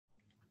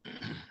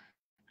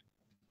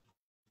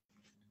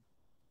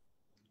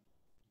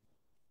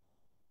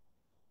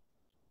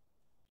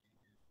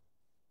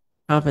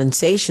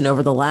compensation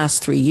over the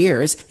last 3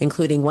 years,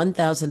 including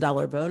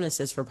 $1,000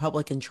 bonuses for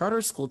public and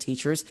charter school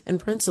teachers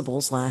and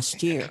principals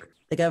last year.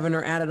 The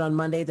governor added on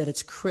Monday that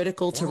it's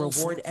critical to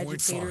reward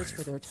educators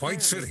for their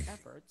tireless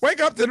efforts.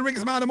 Wake up to the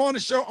Rick's Mountain Morning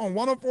Show on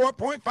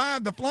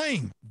 104.5 The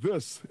Flame.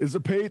 This is a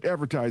paid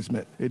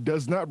advertisement. It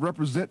does not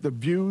represent the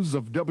views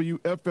of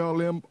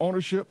WFLM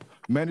ownership,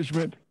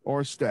 management,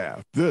 or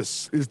staff.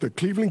 This is the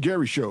Cleveland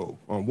Gary Show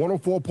on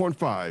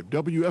 104.5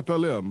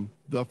 WFLM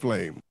The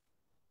Flame.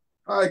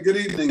 Hi, good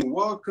evening.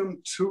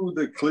 Welcome to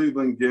the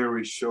Cleveland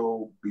Gary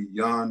Show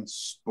Beyond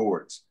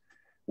Sports.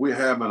 We're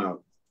having an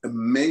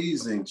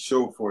amazing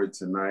show for you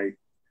tonight.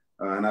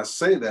 And I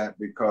say that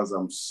because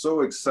I'm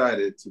so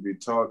excited to be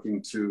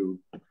talking to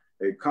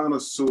a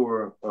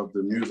connoisseur of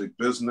the music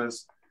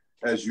business.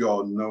 As you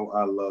all know,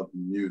 I love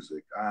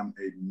music. I'm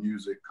a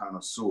music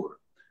connoisseur.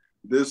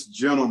 This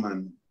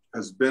gentleman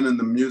has been in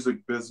the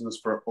music business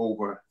for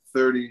over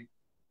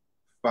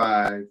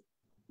 35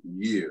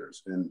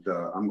 years. And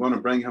I'm going to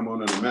bring him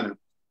on in a minute.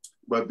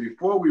 But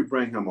before we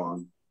bring him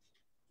on,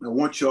 I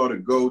want y'all to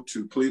go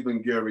to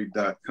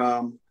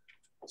clevelandgary.com.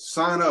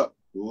 Sign up,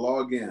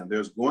 log in.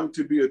 There's going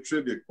to be a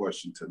trivia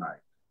question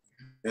tonight.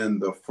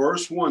 And the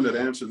first one that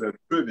answers that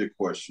trivia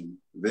question,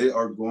 they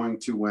are going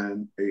to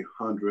win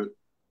 $150.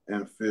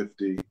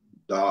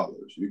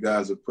 You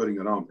guys are putting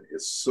it on me.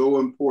 It's so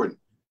important.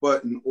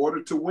 But in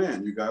order to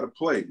win, you got to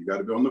play. You got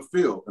to be on the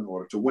field in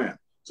order to win.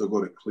 So go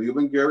to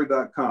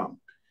clevelandgary.com.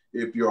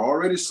 If you're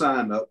already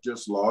signed up,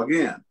 just log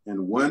in.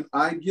 And when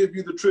I give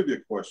you the trivia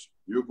question,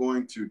 you're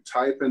going to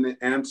type in the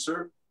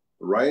answer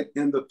right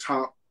in the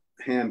top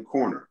hand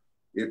corner.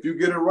 If you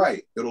get it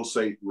right, it'll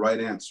say right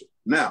answer.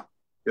 Now,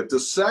 if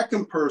the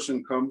second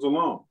person comes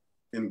along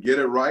and get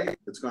it right,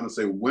 it's going to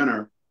say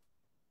winner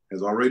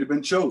has already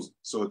been chosen.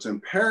 So it's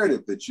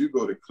imperative that you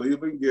go to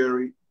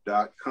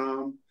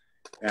clevelandgary.com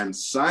and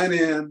sign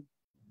in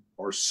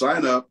or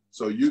sign up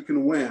so you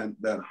can win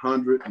that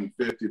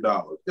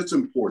 $150. It's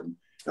important.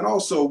 And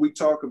also, we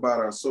talk about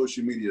our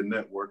social media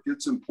network.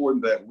 It's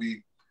important that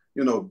we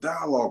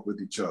dialogue with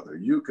each other.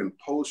 You can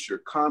post your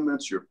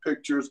comments, your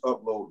pictures,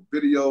 upload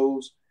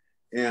videos,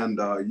 and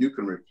you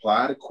can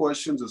reply to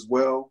questions as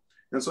well.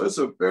 And so it's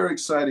a very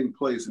exciting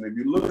place. And if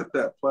you look at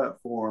that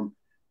platform,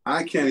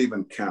 I can't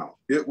even count.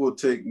 It will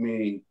take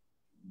me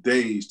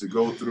days to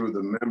go through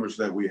the members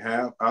that we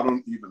have. I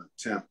don't even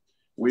attempt.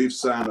 We've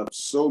signed up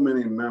so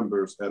many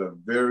members at a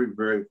very,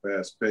 very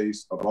fast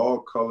pace of all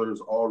colors,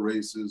 all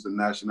races and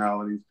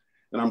nationalities.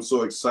 And I'm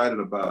so excited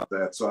about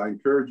that. So I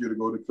encourage you to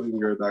go to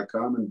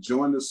clevelandgary.com and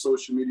join the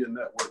social media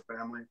network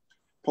family.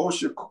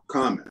 Post your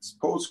comments,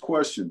 post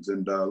questions,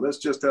 and let's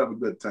just have a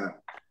good time.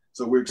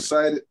 So we're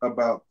excited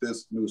about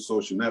this new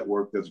social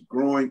network that's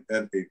growing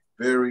at a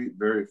very,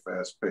 very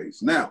fast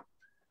pace. Now,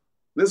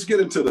 let's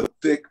get into the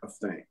thick of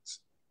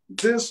things.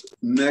 This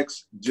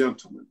next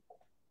gentleman,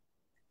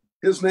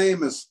 his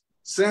name is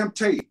Sam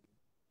Tate.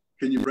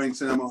 Can you bring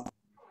Sam on?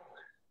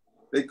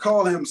 They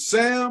call him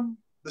Sam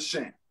the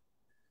Sham.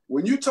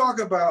 When you talk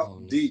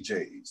about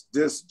DJs,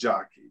 disc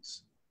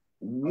jockeys,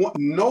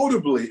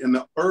 notably in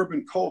the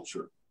urban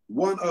culture,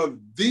 one of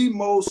the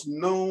most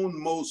known,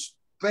 most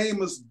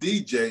famous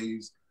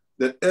DJs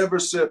that ever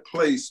set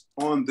place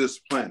on this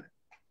planet.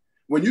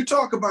 When you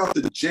talk about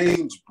the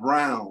James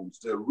Browns,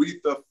 the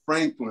Aretha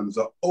Franklins,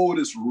 the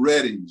Otis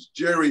Reddings,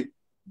 Jerry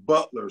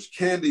Butlers,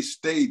 Candy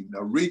Staten,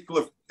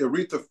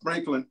 Aretha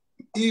Franklin,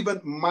 even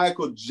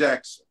Michael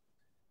Jackson,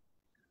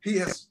 he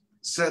has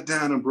sat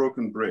down and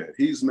broken bread.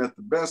 He's met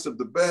the best of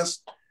the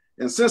best.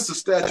 And since the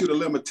statute of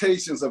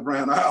limitations have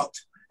ran out,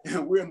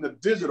 and we're in the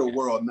digital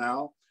world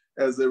now,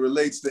 as it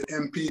relates to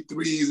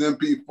MP3s,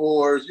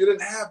 MP4s, you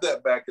didn't have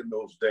that back in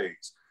those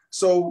days.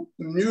 So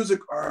music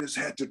artists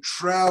had to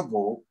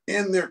travel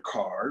in their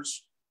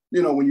cars.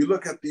 When you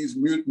look at these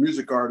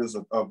music artists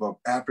of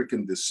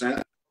African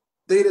descent,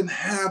 they didn't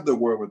have the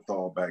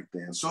wherewithal back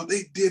then. So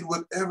they did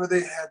whatever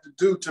they had to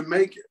do to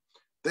make it.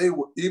 They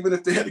were, even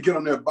if they had to get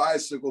on their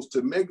bicycles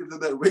to make it to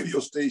that radio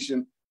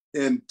station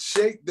and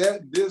shake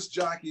that disc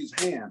jockey's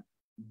hand,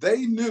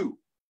 they knew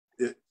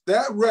if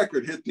that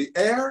record hit the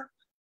air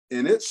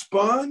and it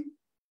spun,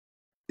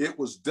 it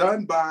was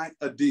done by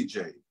a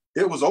DJ.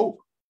 It was over.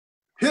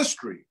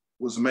 History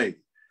was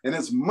made. And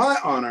it's my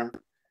honor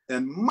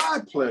and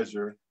my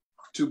pleasure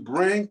to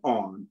bring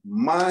on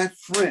my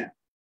friend,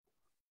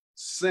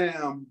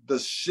 Sam the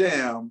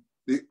Sham,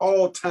 the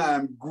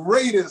all-time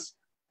greatest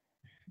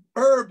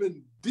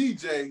urban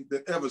DJ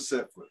that ever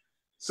set foot.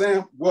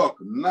 Sam,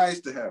 welcome. Nice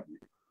to have you.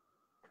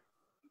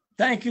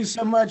 Thank you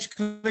so much,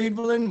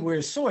 Cleveland.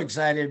 We're so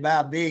excited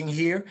about being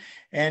here.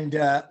 And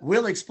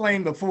we'll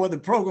explain before the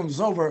program's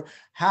over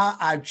how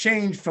I've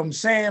changed from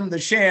Sam the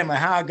Sham and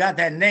how I got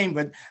that name.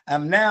 But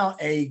I'm now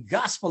a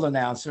gospel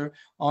announcer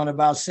on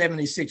about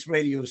 76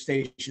 radio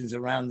stations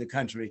around the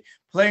country,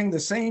 playing the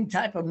same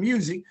type of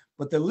music,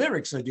 but the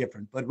lyrics are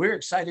different. But we're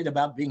excited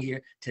about being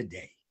here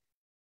today.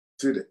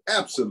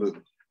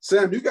 Absolutely.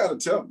 Sam, you got to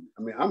tell me.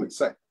 I mean, I'm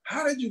excited.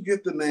 How did you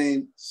get the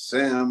name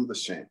Sam the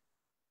Sham?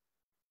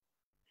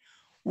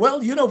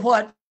 Well, you know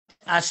what?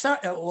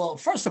 Well,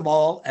 first of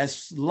all,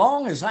 as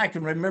long as I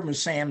can remember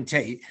Sam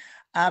Tate,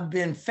 I've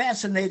been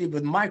fascinated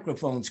with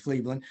microphones,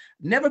 Cleveland.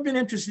 Never been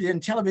interested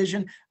in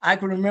television. I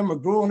can remember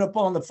growing up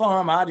on the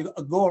farm. I'd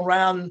go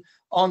around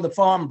on the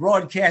farm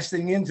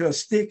broadcasting into a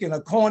stick and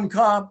a corn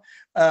cob,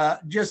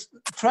 just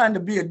trying to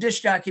be a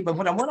disc jockey. But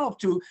when I went off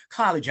to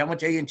college, I went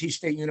to A&T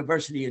State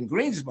University in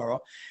Greensboro,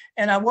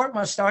 and I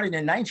started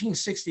in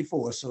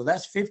 1964. So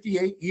that's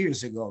 58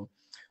 years ago.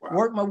 Wow.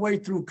 Worked my way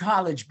through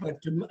college.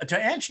 But to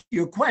answer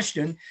your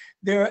question,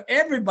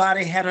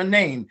 everybody had a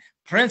name.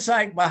 Prince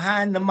Ike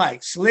behind the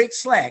mic, Slick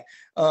Slack,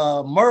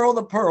 Merle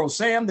the Pearl,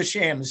 Sam the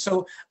Sham.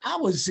 So I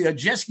was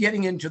just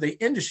getting into the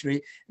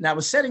industry, and I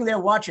was sitting there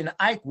watching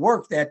Ike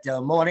work that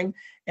morning,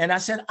 and I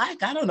said,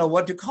 Ike, I don't know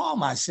what to call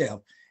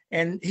myself.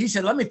 And he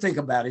said, let me think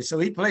about it. So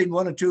he played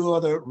one or two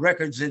other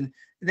records, and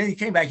then he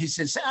came back. He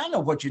said, I know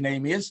what your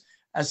name is.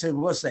 I said,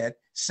 what's that?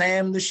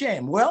 Sam the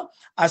Sham. Well,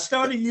 I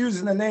started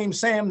using the name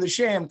Sam the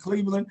Sham,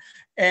 Cleveland,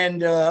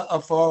 and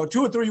for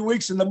 2 or 3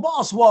 weeks, and the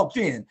boss walked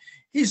in.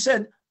 He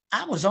said,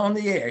 I was on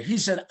the air. He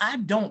said, I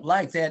don't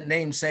like that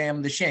name,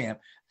 Sam the Sham.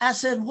 I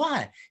said,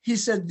 why? He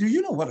said, do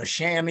you know what a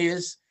sham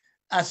is?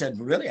 I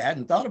said, really? I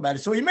hadn't thought about it.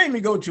 So he made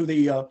me go to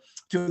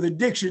the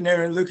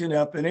dictionary and look it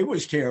up, and it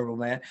was terrible,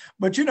 man.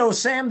 But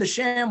Sam the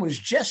Sham was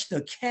just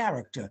a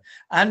character.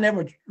 I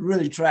never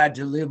really tried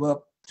to live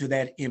up to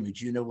that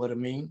image. You know what I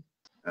mean?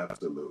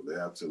 Absolutely,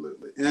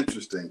 absolutely.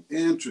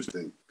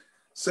 Interesting.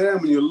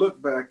 Sam, when you look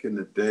back in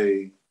the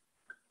day,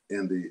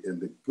 in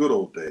the good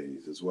old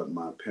days is what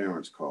my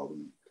parents called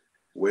them,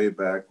 way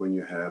back when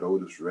you had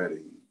Otis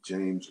Redding,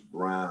 James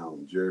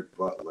Brown, Jerry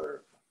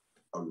Butler,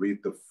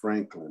 Aretha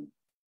Franklin.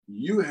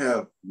 You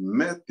have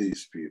met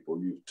these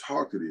people, you've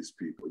talked to these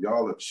people,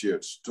 y'all have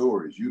shared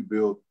stories, you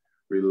built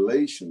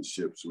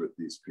relationships with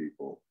these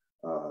people.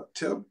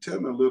 Tell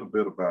me a little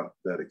bit about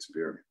that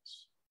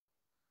experience.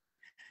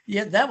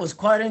 Yeah, that was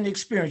quite an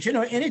experience.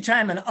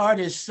 Anytime an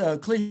artist,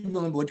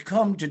 Cleveland, would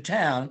come to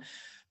town,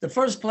 the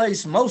first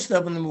place most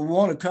of them would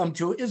want to come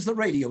to is the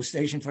radio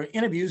station for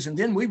interviews. And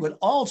then we would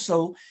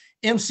also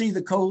MC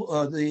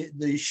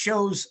the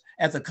shows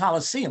at the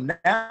Coliseum.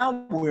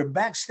 Now we're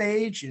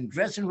backstage in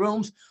dressing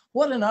rooms.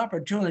 What an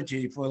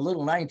opportunity for a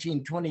little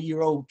 19,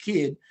 20-year-old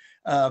kid,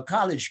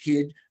 college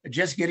kid,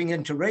 just getting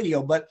into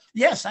radio. But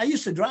yes, I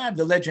used to drive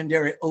the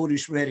legendary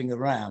Otis Redding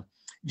around.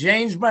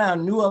 James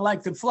Brown knew I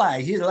liked to fly.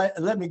 He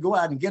let me go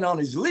out and get on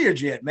his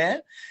Learjet,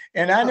 man.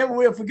 And I never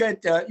will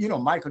forget,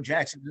 Michael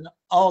Jackson and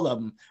all of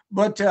them.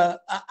 But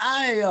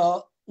I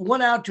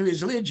went out to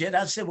his Learjet.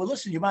 I said, well,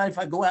 listen, you mind if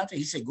I go out there?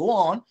 He said, go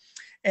on.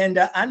 And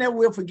I never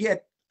will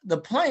forget, the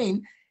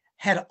plane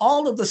had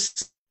all of the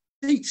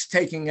seats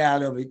taken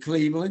out of it,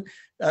 Cleveland.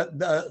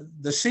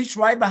 The seats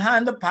right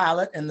behind the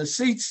pilot and the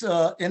seats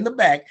in the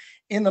back.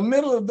 In the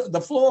middle of the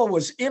floor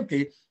was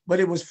empty, but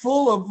it was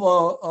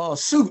full of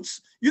suits.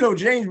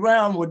 James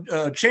Brown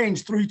would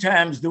change 3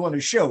 times during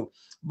a show,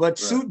 but right.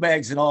 Suit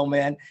bags and all,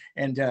 man.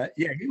 And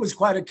he was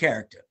quite a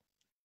character.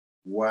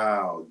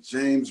 Wow,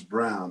 James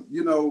Brown.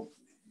 You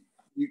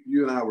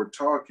and I were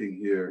talking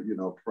here,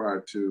 prior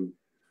to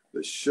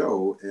the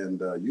show,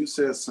 and you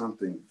said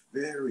something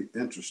very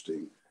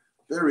interesting,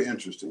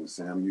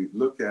 Sam. You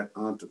look at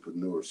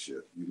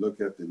entrepreneurship, you look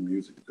at the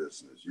music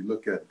business, you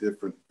look at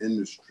different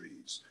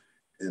industries,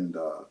 and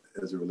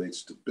as it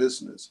relates to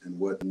business, and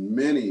what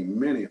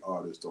many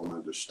artists don't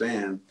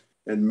understand,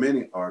 and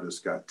many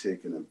artists got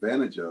taken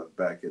advantage of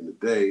back in the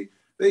day.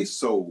 They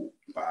sold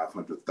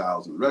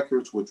 500,000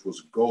 records, which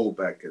was gold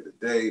back in the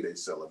day. They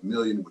sell 1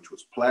 million, which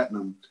was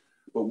platinum.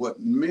 But what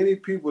many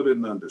people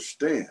didn't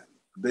understand,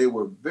 they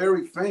were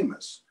very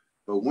famous,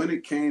 but when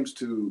it came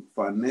to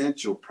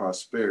financial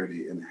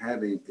prosperity and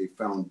having a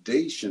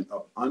foundation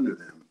up under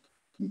them,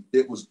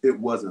 it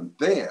wasn't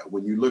there.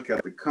 When you look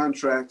at the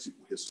contracts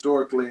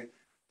historically,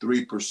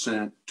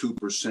 3%,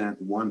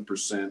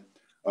 2%,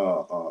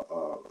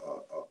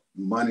 1%,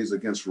 monies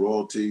against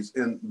royalties,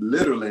 and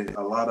literally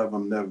a lot of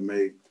them never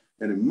made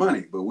any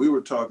money. But we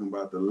were talking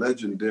about the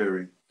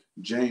legendary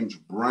James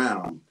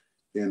Brown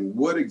and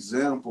what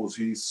examples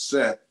he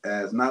set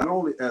as not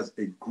only as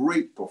a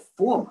great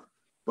performer,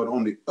 but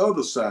on the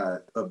other side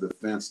of the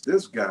fence,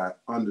 this guy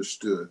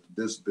understood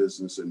this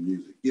business and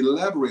music.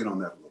 Elaborate on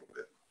that a little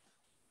bit.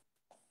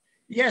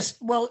 Yes,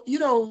 well,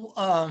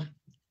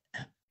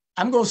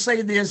 I'm going to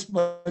say this,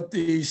 but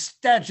the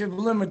statute of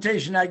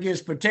limitation, I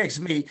guess, protects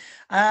me.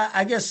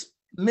 I guess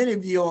many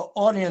of your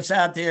audience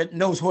out there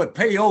knows what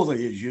payola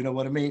is, you know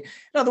what I mean?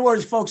 In other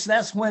words, folks,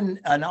 that's when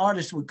an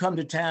artist would come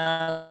to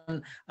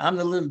town. I'm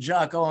the little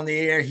jock on the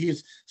air.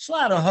 He's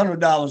slide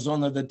 $100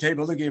 on the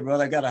table. Look here,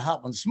 brother, I got a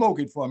hot one, smoke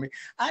it for me.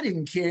 I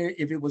didn't care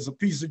if it was a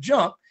piece of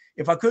junk.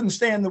 If I couldn't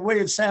stand the way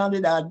it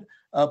sounded, I'd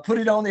put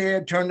it on the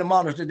air, turn the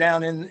monitor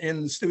down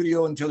in the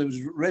studio until it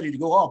was ready to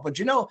go off. But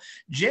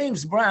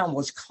James Brown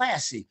was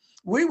classy.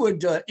 We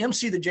would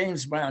MC the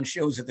James Brown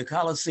shows at the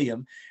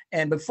Coliseum,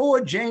 And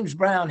before James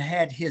Brown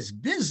had his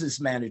business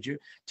manager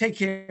take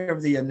care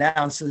of the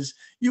announcers,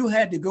 you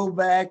had to go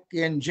back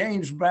in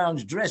James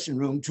Brown's dressing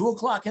room, 2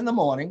 o'clock in the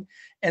morning,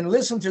 and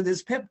listen to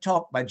this pep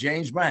talk by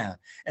James Brown.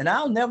 And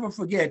I'll never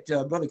forget,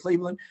 Brother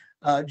Cleveland,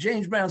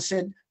 James Brown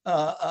said,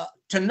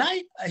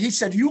 tonight, he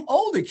said, you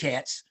older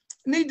cats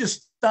need to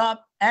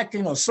stop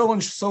acting a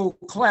so-and-so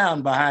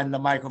clown behind the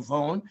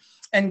microphone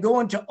and go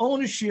into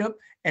ownership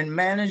and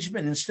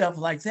management and stuff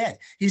like that.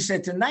 He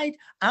said, tonight,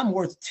 I'm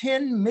worth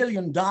 $10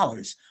 million,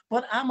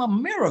 but I'm a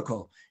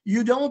miracle.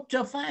 You don't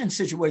find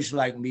situations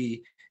like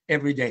me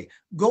every day.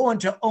 Go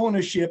into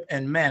ownership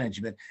and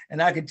management.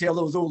 And I could tell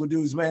those older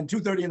dudes, man,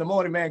 2:30 in the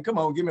morning, man, come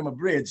on, give me my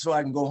bread so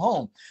I can go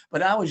home.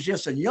 But I was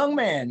just a young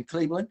man,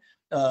 Cleveland,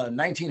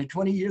 19 or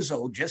 20 years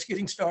old, just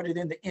getting started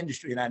in the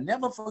industry. And I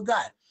never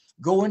forgot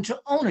go into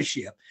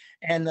ownership.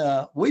 And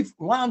we've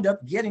wound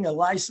up getting a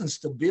license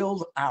to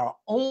build our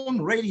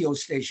own radio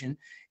station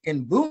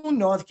in Boone,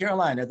 North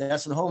Carolina.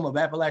 That's the home of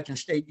Appalachian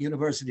State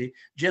University,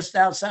 just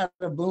outside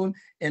of Boone,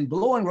 in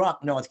Blowing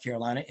Rock, North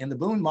Carolina, in the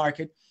Boone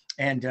market.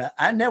 And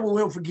I never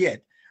will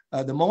forget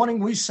the morning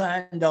we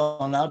signed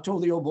on. I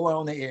told the old boy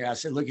on the air, I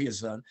said, look here,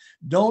 son,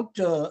 don't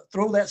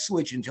throw that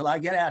switch until I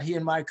get out here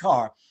in my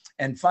car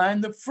and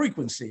find the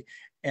frequency.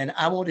 And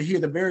I want to hear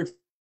the very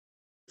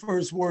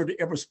first word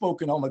ever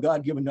spoken on my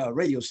God-given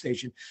radio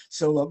station.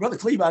 So, Brother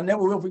Cleve, I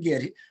never will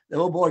forget it. The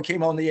old boy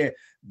came on the air.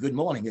 Good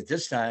morning. At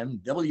this time,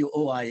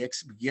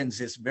 WOIX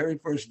begins its very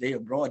first day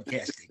of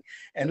broadcasting.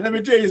 And let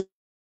me tell you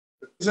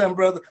something,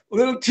 brother, a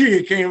little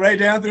tear came right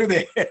down through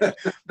there.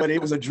 But it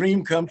was a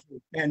dream come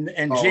true. And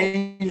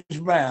James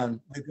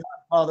Brown, the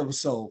Godfather of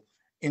soul,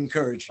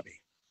 encouraged me.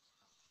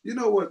 You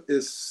know what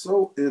is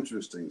so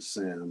interesting,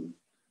 Sam?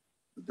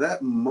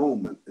 That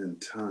moment in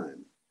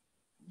time,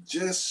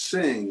 just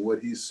saying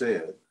what he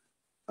said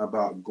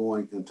about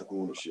going into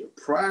ownership.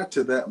 Prior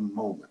to that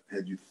moment,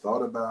 had you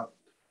thought about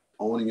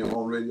owning your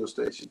own radio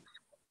station?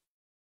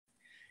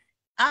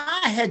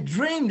 I had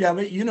dreamed of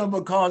it,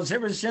 because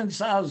ever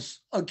since I was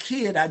a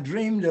kid, I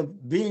dreamed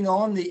of being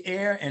on the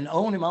air and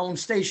owning my own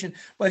station,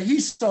 but he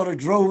sort of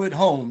drove it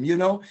home,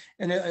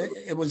 and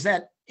it was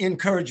that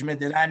encouragement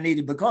that I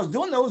needed, because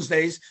during those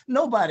days,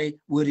 nobody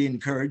would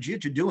encourage you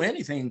to do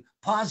anything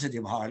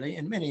positive, hardly,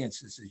 in many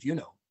instances,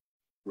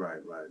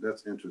 Right.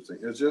 That's interesting.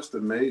 It's just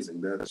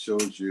amazing. That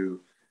shows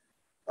you,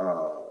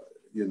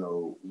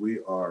 we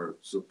are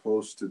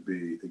supposed to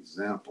be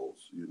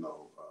examples, and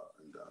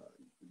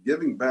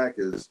giving back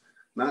is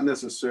not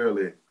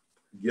necessarily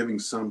giving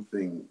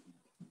something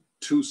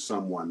to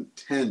someone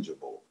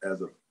tangible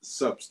as a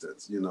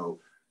substance,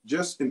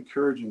 just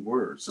encouraging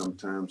words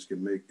sometimes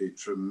can make a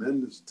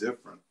tremendous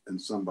difference in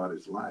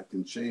somebody's life,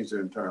 can change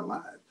their entire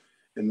life.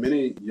 And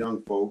many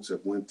young folks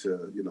have went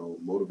to,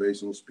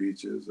 motivational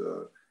speeches,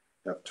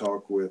 have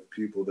talked with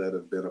people that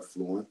have been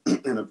affluent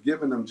and have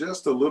given them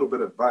just a little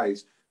bit of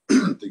advice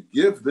to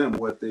give them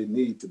what they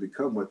need to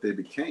become what they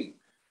became.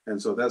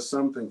 And so that's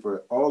something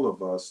for all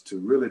of us to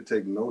really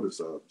take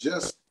notice of.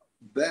 Just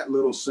that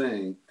little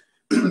saying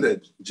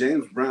that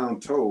James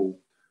Brown told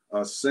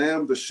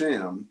Sam the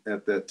Sham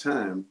at that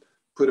time,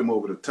 put him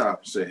over the top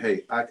and say,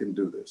 hey, I can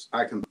do this.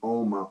 I can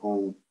own my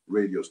own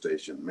radio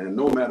station, man.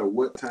 No matter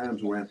what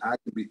times we're in, I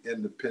can be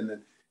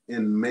independent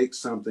and make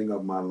something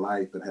of my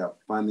life and have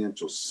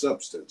financial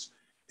substance.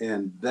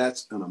 And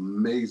that's an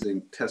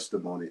amazing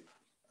testimony,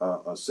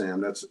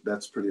 Sam.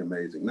 That's pretty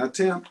amazing. Now,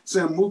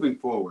 Sam, moving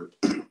forward,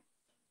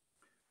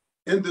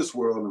 in this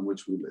world in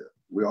which we live,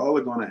 we all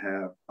are going to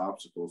have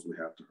obstacles we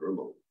have to hurl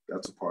over.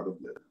 That's a part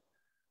of living.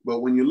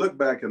 But when you look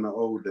back in the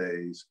old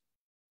days,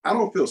 I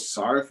don't feel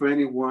sorry for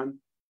anyone.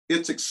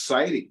 It's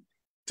exciting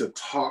to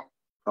talk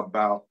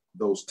about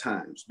those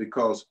times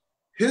because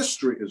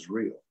history is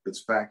real.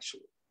 It's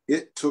factual.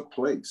 It took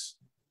place,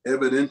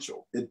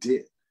 evidential, it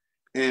did.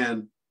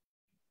 And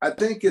I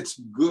think it's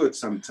good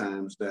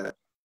sometimes that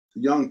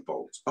young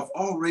folks of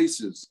all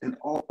races and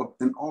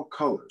all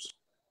colors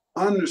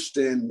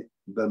understand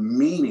the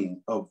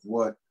meaning of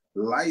what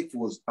life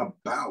was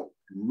about,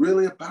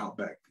 really about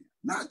back then.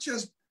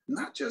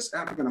 Not just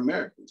African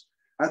Americans.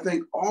 I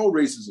think all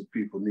races of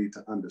people need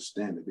to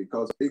understand it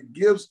because it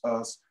gives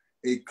us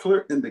a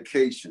clear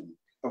indication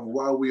of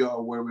why we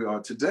are where we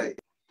are today.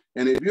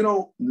 And if you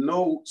don't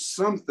know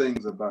some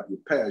things about your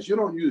past, you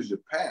don't use your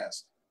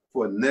past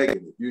for a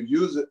negative. You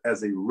use it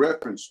as a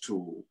reference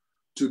tool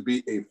to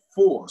be a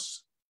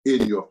force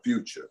in your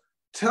future.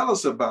 Tell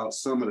us about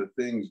some of the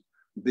things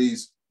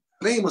these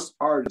famous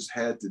artists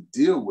had to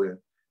deal with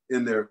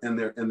in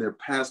their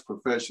past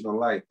professional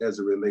life as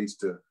it relates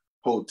to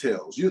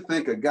hotels. You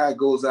think a guy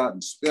goes out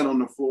and spin on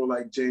the floor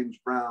like James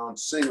Brown,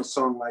 sing a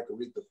song like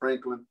Aretha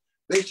Franklin,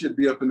 they should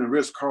be up in the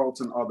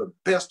Ritz-Carlton or the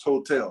best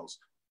hotels.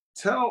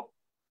 Tell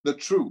the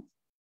truth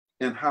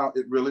and how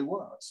it really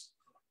was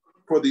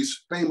for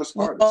these famous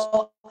artists.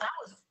 Well,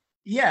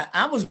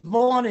 I was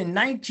born in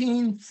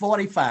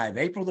 1945,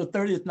 April the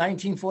 30th,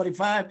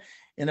 1945,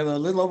 In a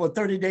little over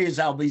 30 days,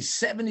 I'll be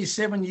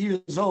 77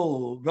 years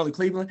old, Brother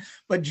Cleveland.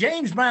 But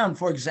James Brown,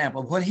 for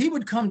example, when he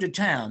would come to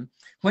town,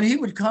 when he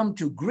would come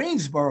to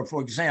Greensboro,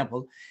 for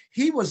example,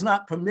 he was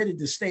not permitted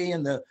to stay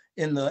in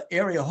the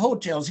area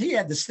hotels. He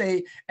had to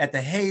stay at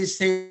the Hayes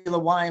Taylor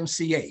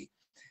YMCA.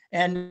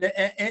 And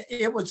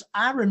it was,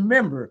 I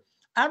remember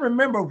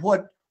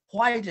what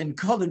white and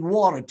colored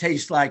water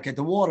tastes like at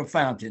the water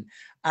fountain.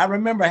 I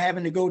remember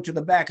having to go to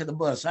the back of the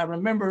bus. I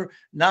remember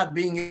not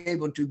being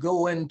able to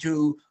go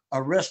into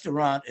a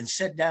restaurant and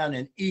sit down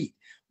and eat.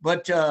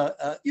 But,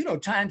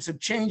 times have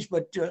changed,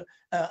 but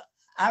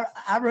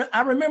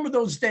I remember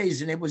those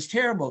days, and it was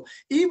terrible.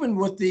 Even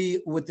with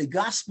the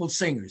gospel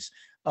singers,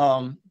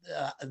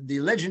 the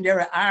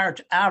legendary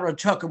Ira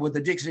Tucker with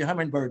the Dixie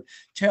Hummingbird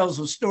tells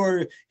a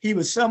story. He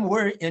was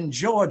somewhere in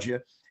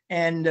Georgia,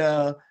 and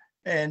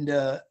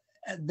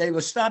they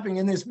were stopping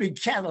in this big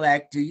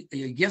Cadillac to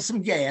get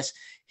some gas.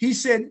 He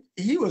said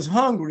he was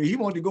hungry. He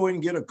wanted to go in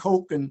and get a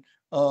Coke and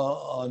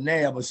a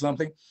nab or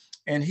something.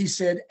 And he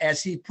said,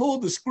 as he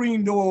pulled the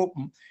screen door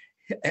open,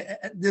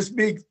 this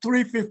big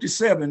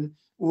 357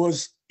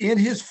 was in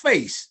his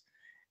face.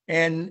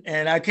 And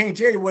I can't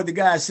tell you what the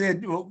guy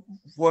said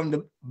for him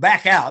to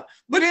back out.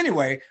 But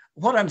anyway,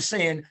 what I'm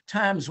saying,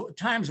 times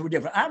were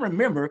different. I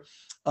remember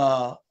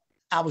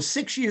I was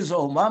 6 years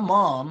old. My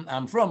mom,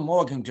 I'm from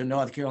Morganton,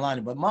 North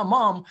Carolina, but my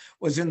mom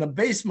was in the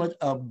basement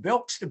of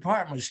Belk's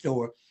department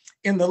store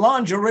in the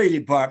lingerie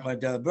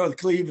department, Brother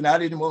Cleveland. I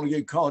didn't want to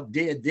get caught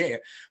dead there.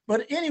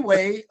 But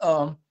anyway,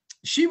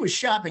 she was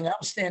shopping. I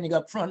was standing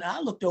up front. I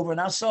looked over and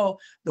I saw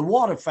the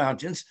water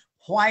fountains,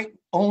 white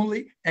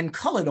only and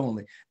colored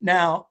only.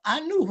 Now,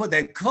 I knew what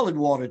that colored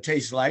water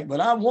tastes like,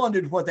 but I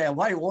wondered what that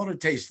white water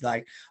tastes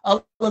like.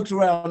 I looked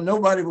around.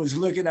 Nobody was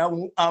looking.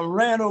 I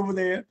ran over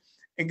there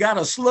and got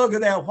a slug of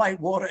that white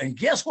water. And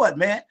guess what,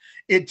 man?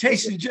 It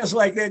tasted just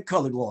like that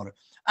colored water.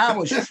 I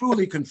was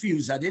truly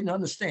confused. I didn't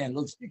understand.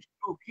 Little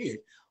 6-year-old kid.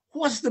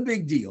 What's the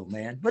big deal,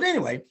 man? But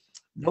anyway,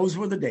 those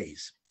were the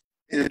days.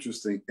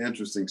 Interesting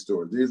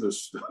story. These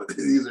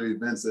are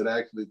events that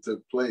actually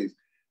took place.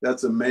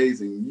 That's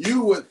amazing.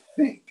 You would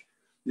think,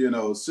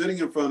 sitting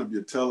in front of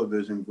your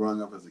television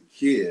growing up as a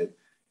kid,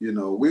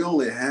 we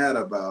only had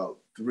about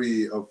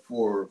 3 or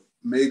 4,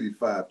 maybe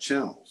 5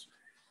 channels.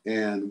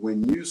 And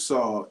when you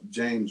saw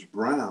James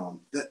Brown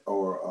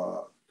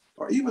or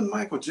even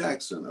Michael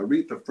Jackson,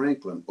 Aretha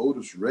Franklin,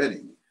 Otis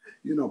Redding,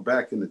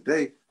 back in the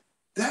day,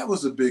 that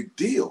was a big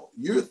deal.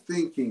 You're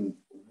thinking,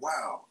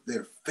 wow,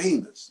 they're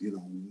famous,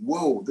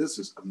 whoa, this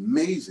is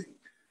amazing.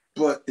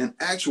 But in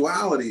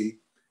actuality,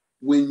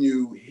 when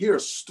you hear a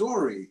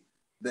story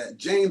that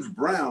James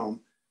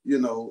Brown,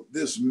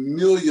 this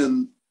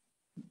million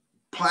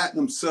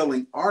platinum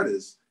selling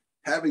artist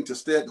having to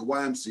stay at the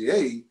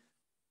YMCA,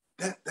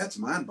 that's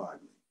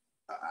mind-boggling.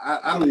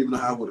 I don't even know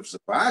how I would have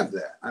survived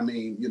that. I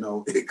mean,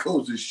 it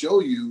goes to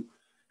show you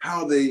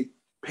how they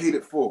paid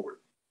it forward,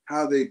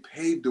 how they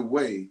paved the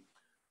way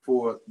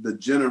for the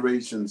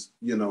generations,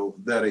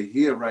 that are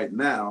here right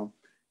now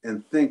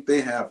and think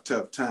they have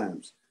tough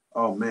times.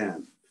 Oh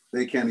man,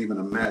 they can't even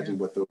imagine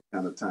what those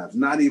kind of times,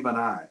 not even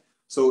I.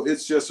 So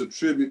it's just a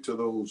tribute to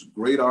those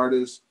great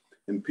artists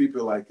and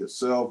people like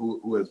yourself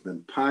who has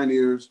been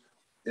pioneers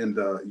in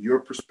your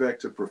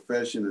perspective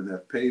profession and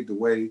have paved the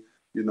way,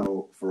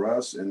 for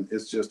us. And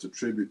it's just a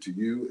tribute to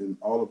you and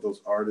all of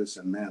those artists.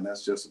 And man,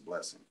 that's just a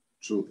blessing.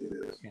 Truly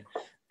it is. Yeah.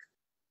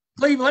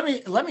 Cleve,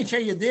 let me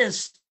tell you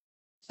this,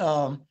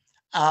 a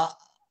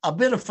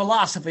bit of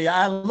philosophy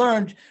I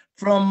learned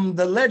from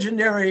the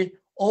legendary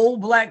old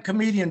Black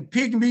comedian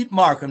Pigmeat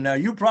Markham. Now,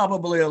 you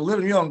probably are a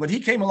little young, but he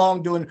came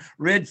along doing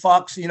Red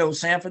Fox,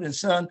 Sanford and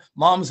Son,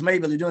 Mom's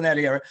Mabley, doing that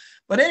era.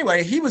 But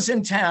anyway, he was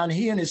in town.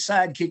 He and his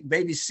sidekick,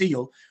 Baby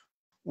Seal,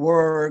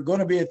 were going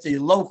to be at the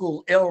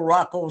local El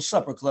Rocco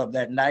Supper Club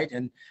that night.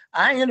 And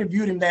I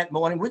interviewed him that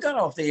morning. We got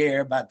off the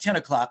air about 10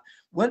 o'clock,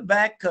 went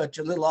back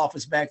to a little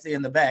office back there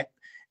in the back,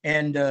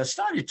 and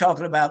started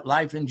talking about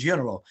life in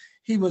general.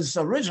 He was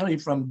originally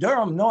from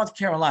Durham, North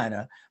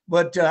Carolina,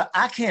 but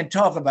I can't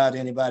talk about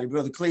anybody,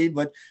 Brother Cleve,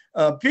 but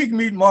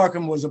Pigmeat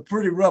Markham was a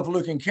pretty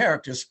rough-looking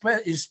character,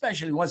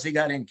 especially once he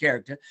got in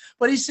character.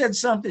 But he said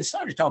something,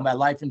 started talking about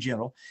life in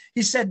general.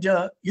 He said,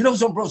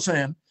 something, Bro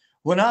Sam,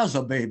 when I was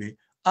a baby,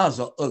 I was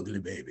an ugly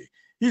baby.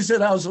 He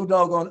said I was so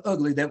doggone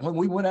ugly that when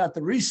we went out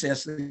to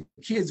recess, the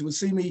kids would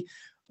see me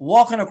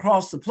walking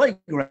across the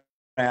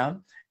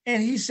playground,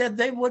 and he said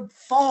they would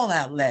fall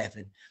out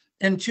laughing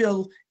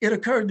until it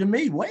occurred to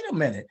me, wait a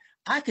minute,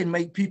 I can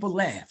make people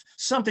laugh,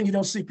 something you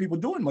don't see people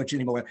doing much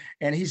anymore.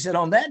 And he said,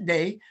 on that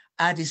day,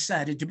 I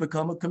decided to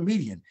become a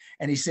comedian.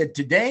 And he said,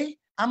 today,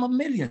 I'm a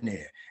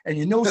millionaire. And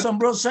you know something,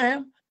 Bro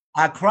Sam?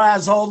 I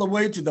cries all the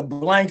way to the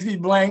blankety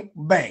blank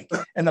bank.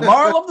 And the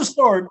moral of the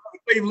story,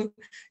 Cleveland,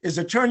 is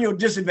to turn your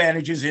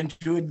disadvantages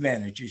into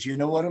advantages. You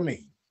know what I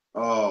mean?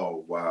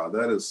 Oh, wow.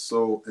 That is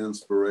so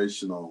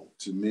inspirational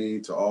to me,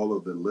 to all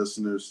of the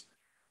listeners.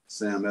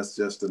 Sam, that's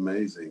just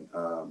amazing.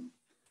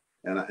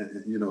 And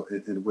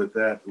with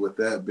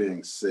that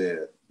being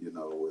said,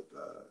 with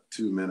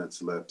 2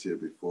 minutes left here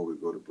before we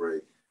go to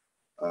break,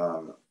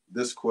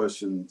 this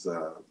question's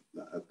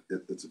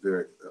it's a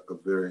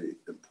very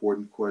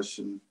important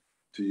question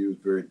to you,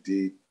 very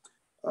deep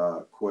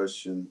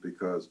question,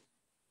 because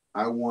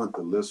I want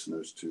the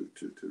listeners to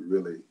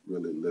really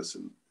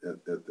listen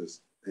at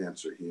this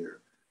answer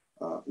here.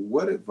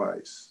 What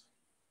advice?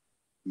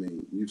 I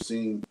mean, you've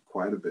seen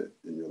quite a bit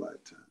in your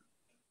lifetime,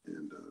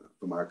 and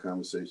from our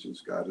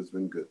conversations, God has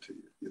been good to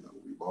you. You know,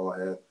 we've all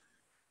had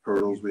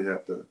hurdles we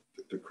have to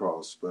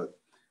cross, but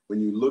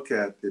when you look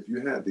at, if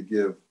you had to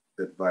give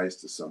advice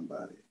to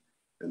somebody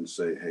and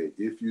say, hey,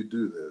 if you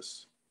do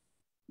this,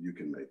 you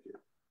can make it.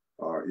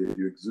 Or if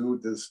you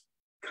exude this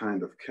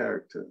kind of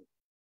character,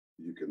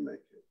 you can make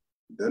it.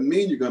 Doesn't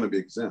mean you're going to be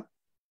exempt,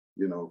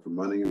 you know, from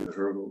running into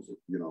hurdles.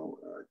 You know,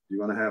 you're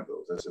going to have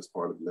those. That's just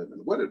part of living.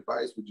 What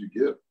advice would you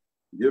give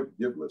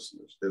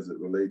listeners as it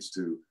relates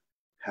to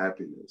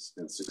happiness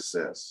and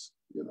success?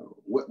 You know,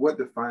 what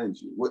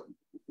defines you?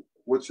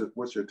 What's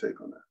your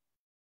take on that?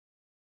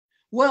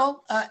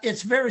 Well,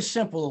 it's very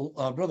simple,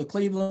 Brother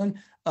Cleveland.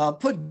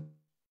 Put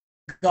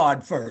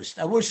God first.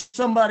 I wish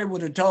somebody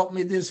would have taught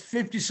me this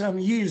 50-some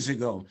years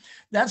ago.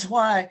 That's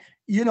why,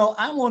 you know,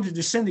 I wanted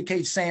to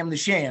syndicate Sam the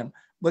Sham,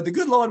 but the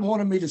good Lord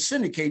wanted me to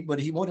syndicate, but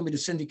he wanted me to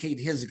syndicate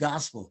his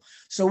gospel.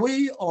 So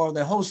we are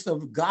the host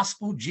of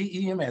Gospel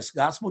GEMS,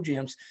 Gospel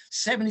Gems,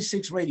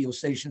 76 radio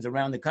stations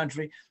around the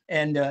country.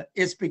 And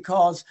it's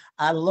because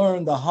I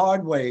learned the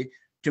hard way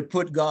to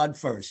put God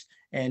first.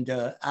 And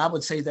I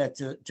would say that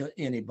to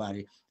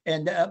anybody.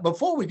 And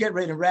before we get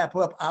ready to wrap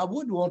up, I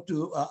would want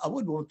to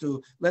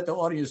let the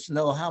audience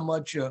know how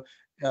much a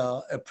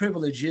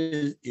privilege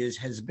it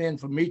has been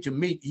for me to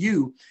meet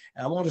you.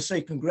 And I want to say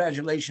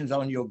congratulations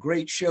on your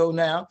great show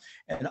now,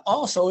 and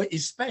also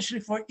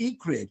especially for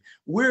ECRID.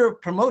 We're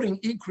promoting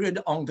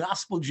ECRID on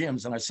Gospel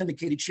Gems on our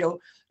syndicated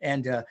show.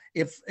 And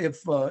if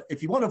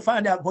you want to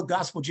find out what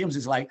Gospel Gems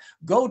is like,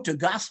 go to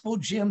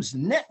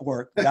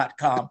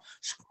gospelgemsnetwork.com,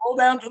 scroll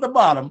down to the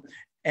bottom,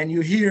 and you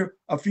hear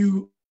a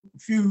few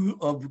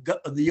of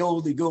the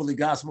oldie goldie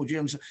Gospel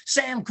Gems.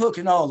 Sam Cooke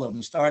and all of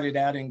them started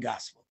out in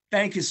gospel.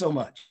 Thank you so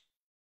much.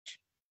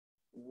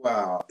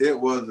 Wow, it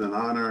was an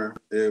honor.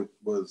 It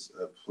was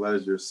a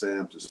pleasure,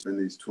 Sam, to spend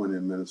these 20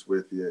 minutes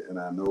with you. And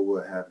I know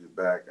we'll have you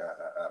back.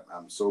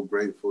 I'm so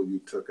grateful you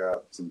took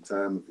out some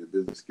time of your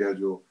busy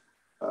schedule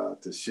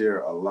to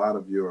share a lot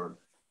of your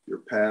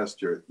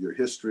past, your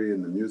history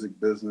in the music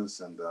business.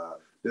 And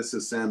this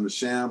is Sam the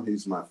Sham.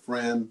 He's my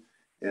friend.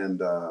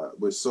 And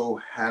we're so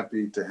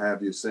happy to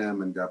have you,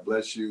 Sam, and God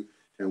bless you.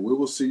 And we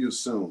will see you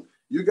soon.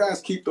 You guys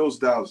keep those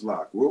dials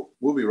locked.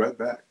 We'll be right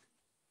back.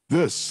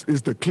 This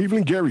is the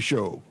Cleveland Gary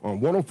Show on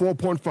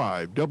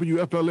 104.5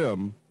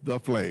 WFLM, The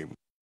Flame.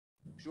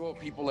 Sure,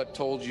 people have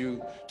told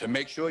you to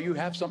make sure you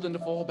have something to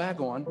fall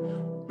back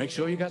on. Make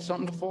sure you got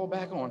something to fall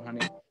back on,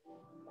 honey.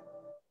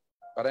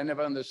 But I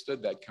never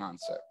understood that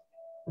concept,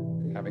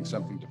 having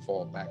something to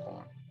fall back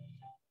on.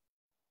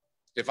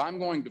 If I'm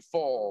going to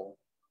fall,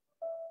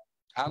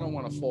 I don't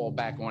want to fall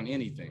back on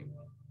anything.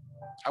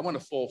 I want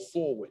to fall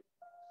forward.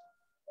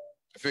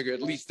 I figure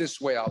at least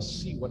this way I'll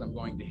see what I'm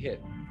going to hit.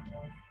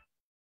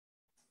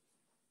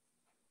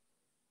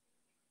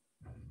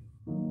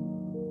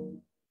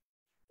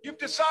 You've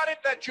decided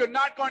that you're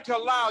not going to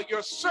allow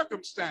your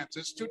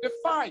circumstances to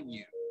define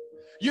you.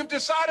 You've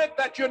decided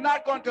that you're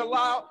not going to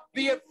allow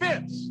the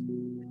events,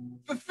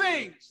 the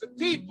things, the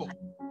people,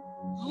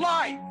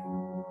 life,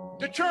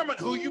 determine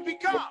who you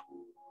become.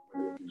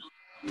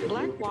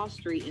 Black Wall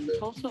Street in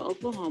Tulsa,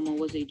 Oklahoma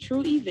was a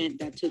true event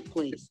that took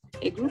place.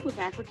 A group of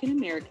African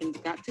Americans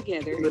got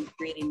together and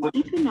created an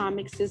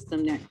economic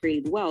system that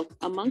created wealth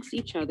amongst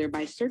each other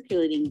by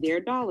circulating their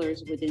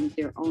dollars within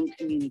their own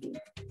community.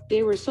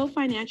 They were so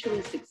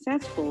financially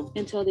successful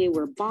until they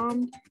were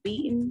bombed,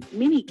 beaten,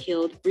 many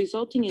killed,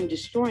 resulting in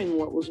destroying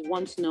what was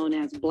once known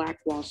as Black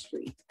Wall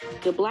Street.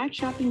 The Black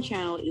Shopping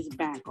Channel is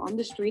back on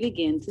the street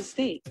again to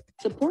stay.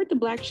 Support the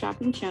Black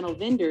Shopping Channel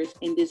vendors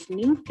and this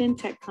new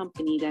fintech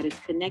company that is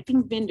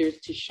connecting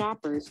vendors to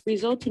shoppers,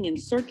 resulting in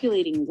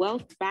circulating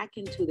wealth back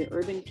into the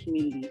urban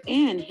community.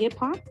 And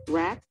hip-hop,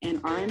 rap,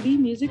 and R&B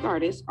music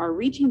artists are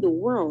reaching the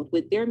world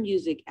with their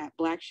music at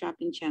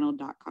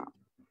blackshoppingchannel.com.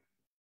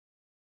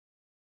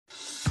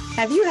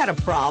 Have you had a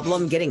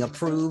problem getting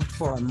approved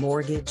for a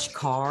mortgage,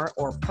 car,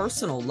 or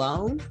personal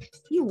loan?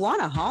 You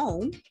want a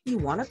home, you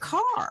want a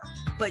car,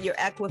 but your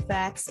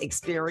Equifax,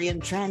 Experian,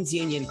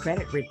 TransUnion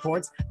credit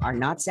reports are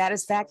not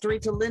satisfactory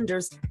to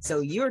lenders, so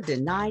you're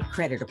denied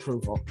credit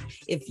approval.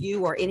 If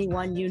you or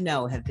anyone you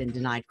know have been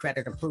denied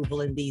credit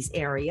approval in these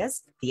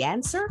areas, the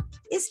answer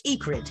is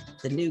ECRID,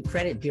 the new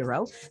credit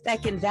bureau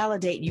that can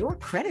validate your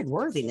credit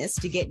worthiness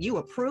to get you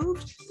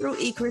approved through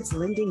ECRID's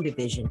lending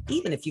division,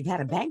 even if you've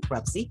had a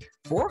bankruptcy,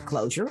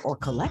 foreclosure, or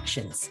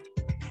collections.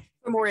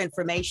 For more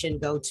information,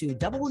 go to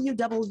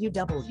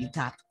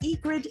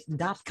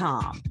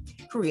www.ecrid.com.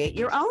 Create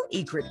your own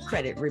eCred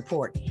credit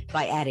report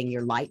by adding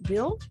your light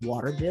bill,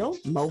 water bill,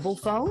 mobile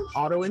phone,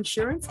 auto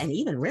insurance, and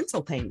even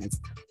rental payments.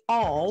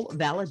 All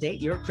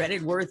validate your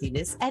credit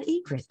worthiness at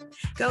eCred.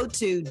 Go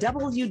to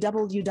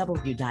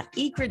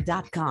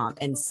www.ecrid.com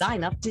and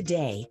sign up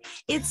today.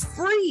 It's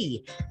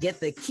free. Get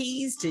the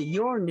keys to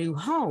your new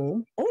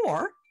home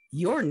or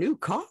your new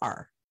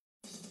car.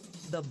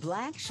 The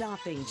Black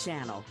Shopping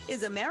Channel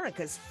is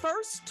America's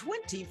first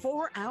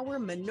 24-hour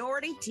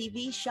minority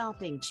TV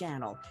shopping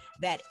channel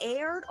that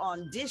aired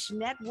on Dish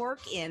Network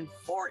in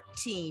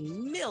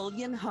 14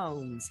 million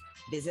homes.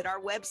 Visit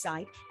our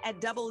website at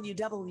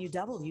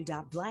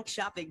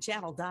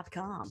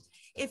www.blackshoppingchannel.com.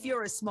 If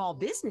you're a small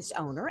business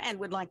owner and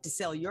would like to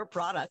sell your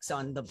products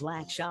on the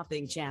Black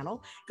Shopping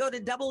Channel, go to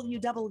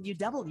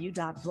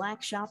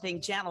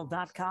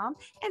www.blackshoppingchannel.com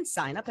and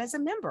sign up as a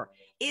member.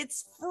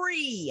 It's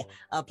free.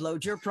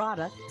 Upload your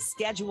product,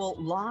 schedule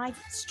live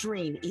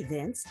stream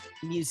events,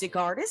 music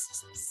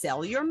artists,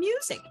 sell your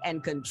music,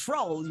 and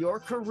control your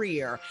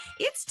career.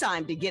 It's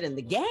time to get in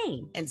the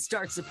game and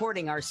start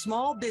supporting our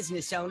small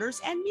business owners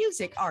and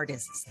music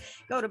artists.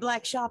 Go to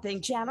Black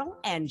Shopping Channel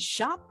and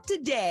shop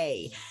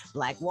today.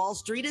 Black Wall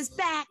Street is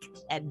back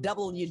at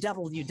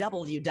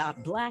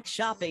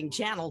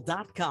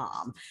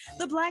www.blackshoppingchannel.com.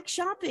 The Black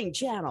Shopping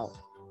Channel,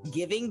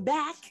 giving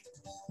back,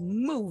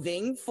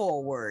 moving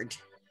forward.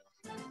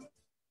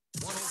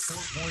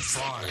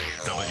 104.5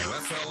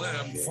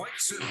 WFLM Point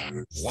City.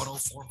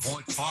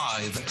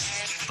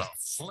 104.5 The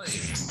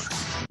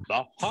Flame.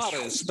 The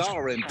hottest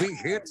R&B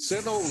hits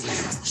and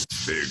oldies.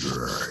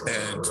 Bigger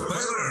and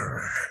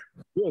better.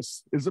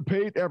 This is a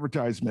paid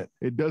advertisement.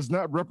 It does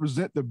not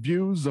represent the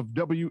views of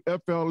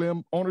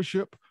WFLM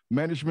ownership,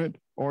 management,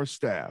 or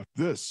staff.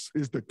 This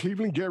is the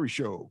Cleveland Gary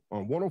Show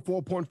on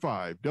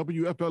 104.5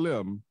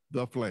 WFLM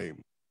The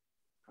Flame.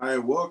 Hi,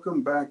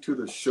 welcome back to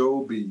the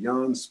show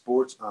Beyond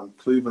Sports. I'm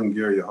Cleveland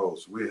Gary, your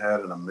host. We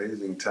had an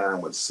amazing time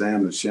with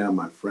Sam the Sham,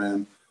 my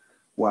friend.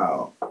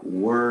 Wow,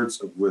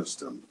 words of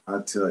wisdom.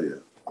 I tell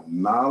you,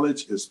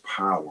 knowledge is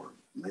power,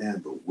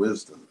 man, but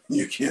wisdom,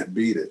 you can't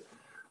beat it.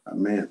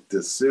 Man,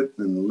 to sit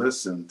and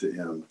listen to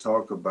him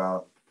talk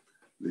about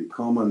the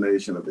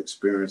culmination of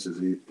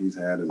experiences he's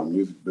had in the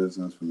music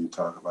business, when you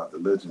talk about the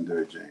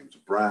legendary James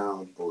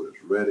Brown,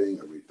 Otis Redding,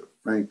 Aretha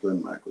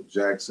Franklin, Michael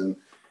Jackson.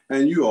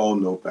 And you all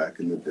know back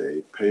in the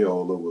day,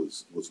 payola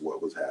was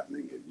what was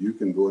happening. If you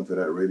can go into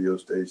that radio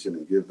station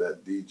and give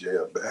that DJ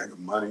a bag of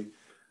money,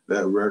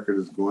 that record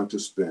is going to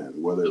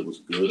spin, whether it was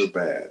good or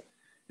bad.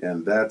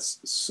 And that's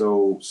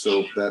so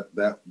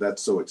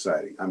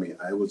exciting. I mean,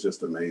 it was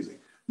just amazing.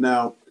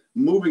 Now,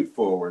 moving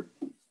forward,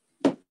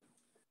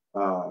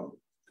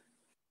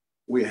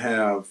 we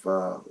have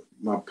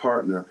my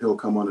partner. He'll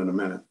come on in a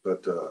minute,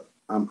 but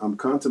I'm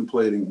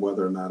contemplating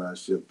whether or not I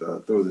should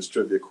throw this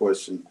trivia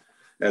question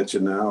at you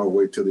now or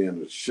wait till the end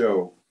of the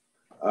show.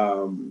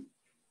 I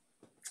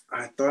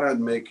thought I'd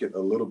make it a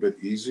little bit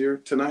easier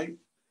tonight.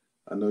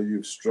 I know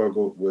you've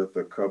struggled with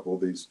a couple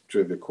of these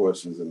trivia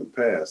questions in the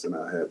past, and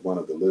I had one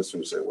of the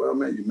listeners say, well,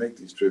 man, you make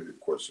these trivia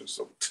questions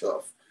so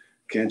tough.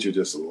 Can't you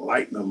just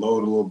lighten the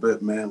load a little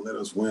bit, man? Let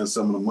us win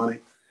some of the money.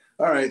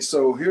 All right,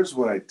 so here's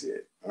what I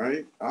did, all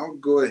right? I'll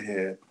go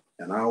ahead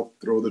and I'll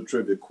throw the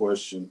trivia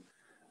question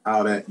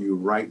out at you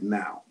right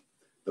now.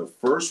 The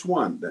first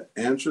one that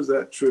answers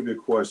that trivia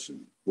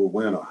question will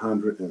win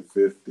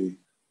 $150,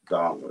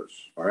 all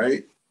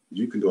right?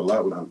 You can do a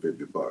lot with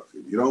 $150.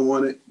 If you don't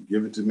want it,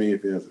 give it to me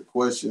if you answer the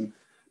question,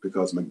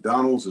 because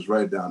McDonald's is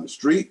right down the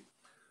street.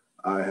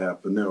 I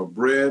have Panera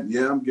Bread.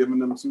 Yeah, I'm giving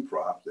them some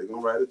props. They're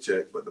going to write a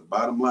check, but the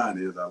bottom line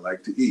is I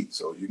like to eat.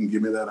 So you can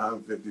give me that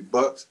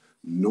 $150,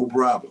 no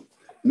problem.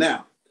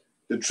 Now,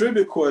 the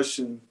trivia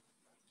question,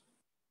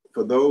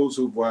 for those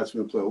who've watched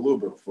me play a little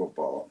bit of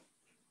football,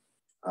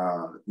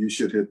 you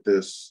should hit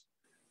this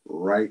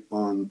right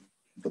on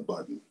the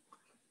button.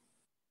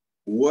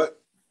 What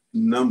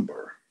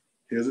number,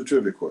 here's a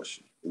trivia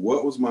question.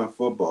 What was my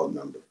football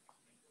number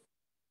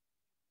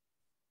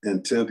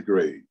in 10th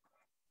grade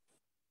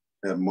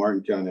at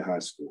Martin County High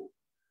School?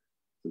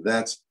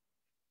 That's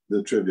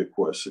the trivia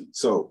question.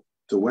 So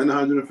to win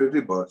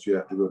 $150, you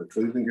have to go to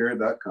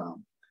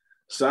clevelandgary.com,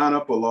 sign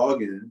up or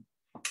log in,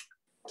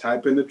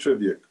 type in the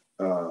trivia,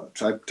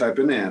 type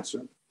in the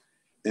answer,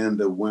 and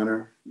the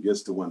winner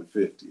gets the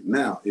 $150.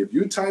 Now, if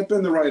you type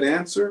in the right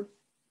answer,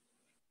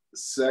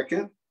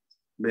 second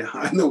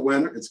behind the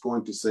winner, it's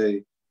going to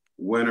say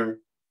winner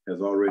has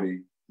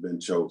already been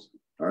chosen.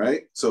 All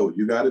right. So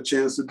you got a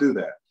chance to do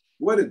that.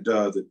 What it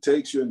does, it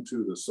takes you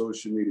into the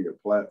social media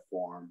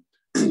platform.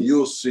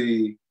 You'll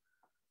see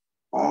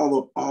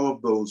all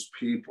of those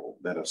people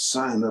that have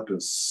signed up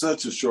in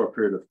such a short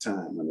period of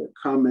time, and they're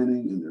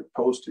commenting and they're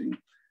posting.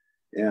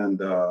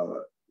 And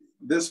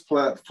this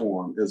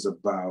platform is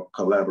about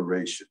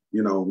collaboration.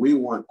 You know, we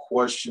want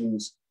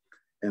questions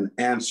and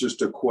answers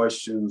to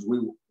questions.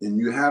 And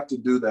you have to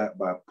do that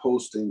by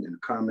posting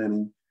and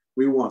commenting.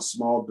 We want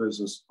small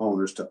business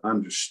owners to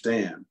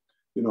understand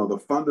you know, the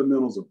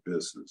fundamentals of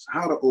business,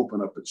 how to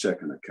open up a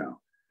checking account,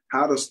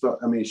 how to start,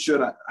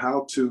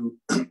 how to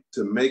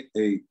make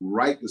a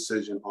right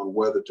decision on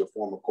whether to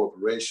form a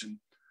corporation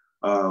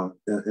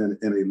in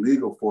a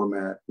legal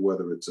format,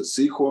 whether it's a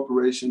C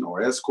corporation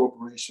or S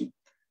corporation,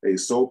 a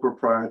sole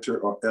proprietor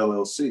or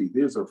LLC.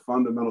 These are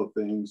fundamental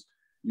things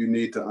you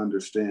need to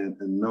understand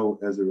and know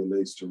as it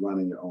relates to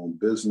running your own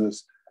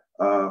business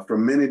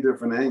from many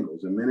different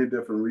angles and many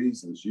different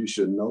reasons. You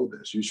should know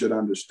this. You should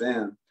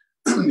understand,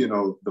 you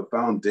know, the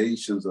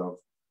foundations of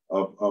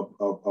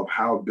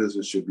how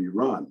business should be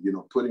run, you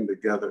know, putting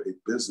together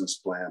a business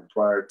plan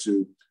prior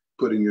to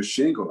putting your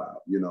shingle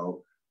out, you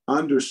know,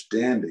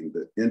 understanding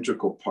the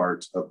integral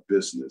parts of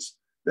business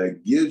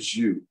that gives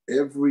you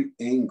every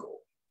angle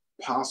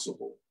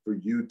possible for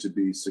you to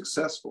be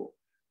successful.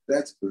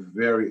 That's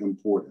very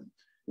important.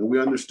 And we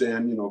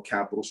understand, you know,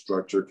 capital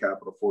structure,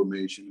 capital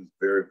formation is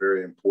very,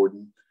 very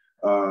important.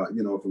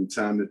 You know, from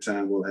time to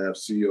time, we'll have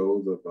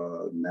CEOs of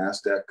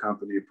NASDAQ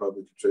company,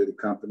 publicly traded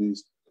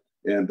companies.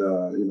 And,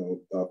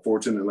 you know,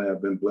 fortunately,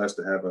 I've been blessed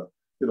to have a,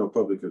 you know,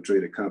 publicly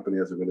traded company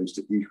as it relates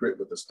to ECRIT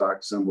with the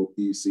stock symbol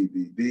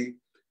ECBD.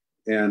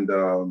 And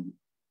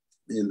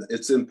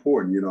it's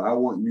important, you know, I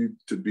want you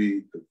to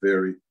be the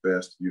very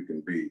best you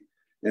can be.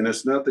 And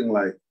it's nothing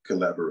like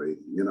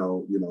collaborating, you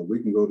know, we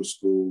can go to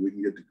school, we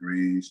can get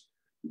degrees,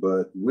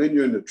 but when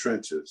you're in the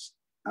trenches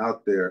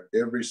out there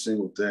every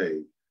single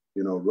day,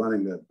 you know,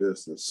 running that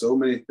business, so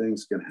many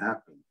things can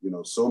happen, you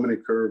know, so many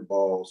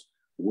curveballs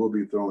will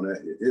be thrown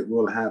at you. It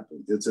will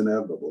happen. It's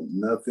inevitable.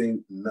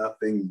 Nothing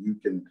you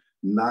can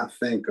not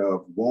think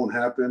of won't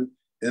happen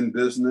in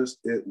business.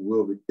 It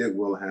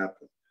will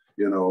happen.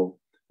 You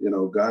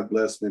know, God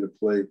blessed me to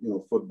play, you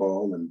know,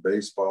 football and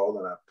baseball,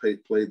 and I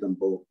played them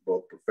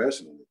both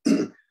professionally.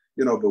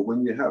 You know, but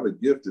when you have a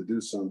gift to do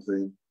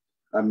something,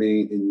 I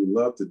mean, and you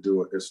love to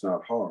do it, it's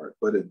not hard,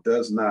 but it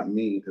does not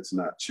mean it's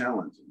not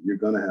challenging. You're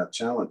going to have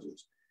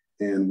challenges.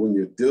 And when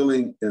you're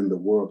dealing in the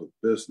world of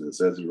business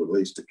as it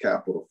relates to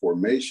capital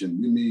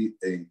formation, you need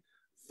a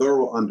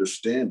thorough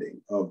understanding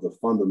of the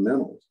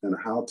fundamentals and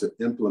how to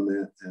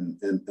implement and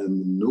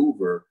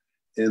maneuver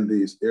in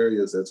these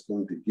areas that's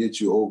going to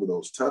get you over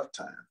those tough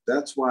times.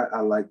 That's why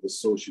I like the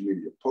social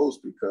media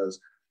post, because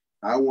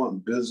I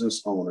want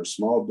business owners,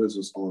 small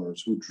business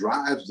owners who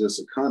drives this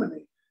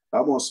economy. I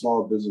want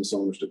small business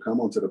owners to come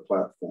onto the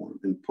platform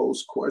and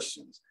post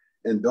questions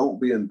and don't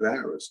be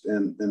embarrassed.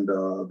 And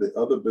the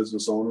other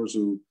business owners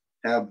who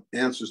have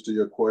answers to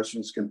your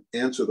questions can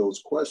answer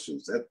those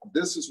questions.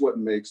 This is what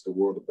makes the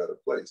world a better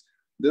place.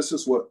 This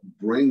is what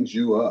brings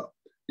you up,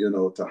 you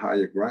know, to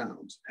higher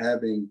grounds,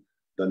 having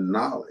the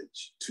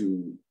knowledge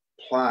to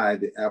apply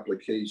the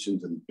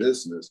applications in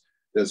business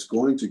that's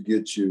going to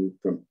get you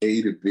from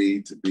A to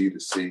B to B to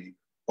C,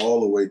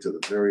 all the way to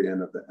the very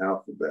end of the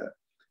alphabet.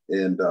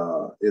 And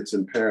it's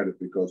imperative,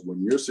 because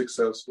when you're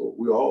successful,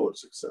 we all are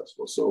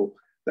successful. So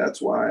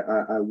that's why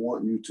I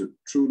want you to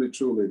truly,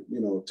 you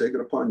know, take it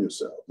upon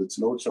yourself. It's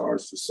no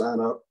charge to sign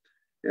up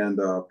and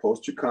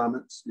post your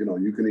comments. You know,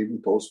 you can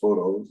even post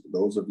photos.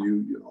 Those of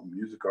you, you know,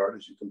 music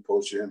artists, you can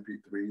post your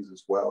MP3s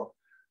as well.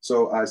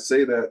 So I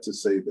say that to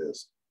say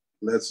this: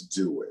 let's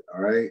do it.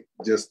 All right.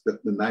 Just the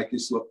Nike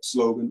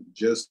slogan,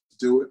 just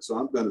do it. So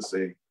I'm going to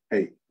say,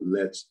 hey,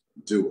 let's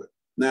do it.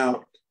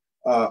 Now,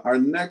 our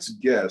next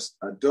guest,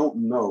 I don't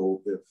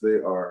know if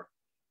they are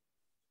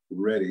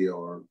ready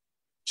or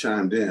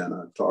chimed in.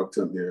 I talked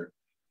to him here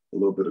a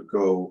little bit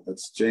ago.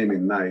 It's Jamie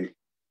Knight.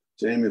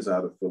 Jamie's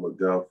out of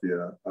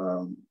Philadelphia.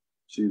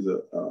 She's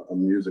a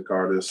music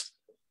artist,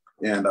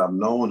 and I've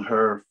known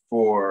her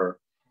for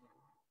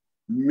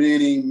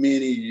many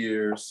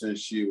years, since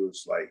she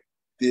was like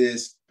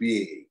this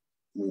big,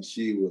 when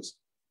she was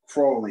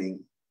crawling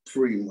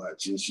pretty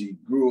much, and she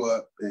grew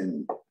up,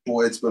 and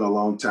boy, it's been a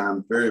long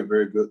time.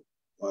 Very good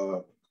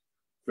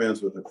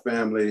friends with her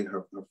family.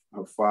 Her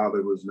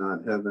father was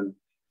not in heaven.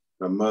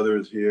 Her mother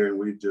is here, and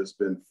we've just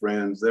been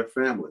friends. They're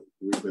family.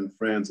 We've been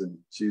friends, and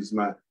she's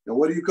my, and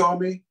what do you call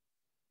me?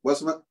 What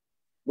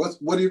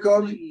do you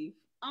call me?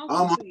 I'm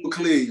Uncle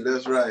Cleve.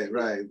 That's right.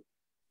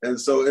 And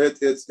so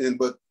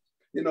but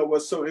you know,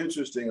 what's so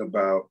interesting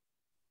about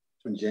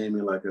Jamie,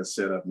 like I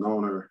said, I've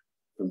known her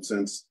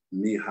since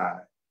knee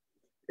high.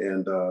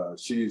 And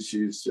she's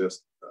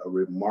just a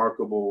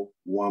remarkable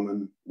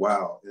woman.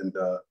 Wow. And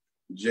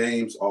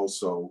James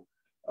also,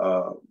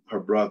 her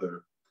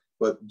brother.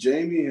 But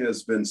Jamie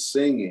has been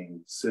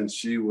singing since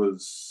she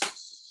was,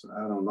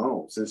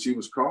 since she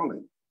was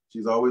crawling.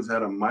 She's always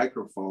had a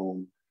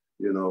microphone,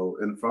 you know,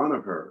 in front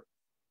of her.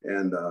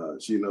 And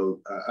she knows,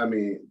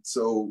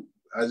 so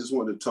I just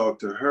wanted to talk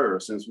to her,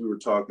 since we were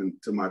talking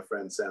to my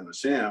friend Sam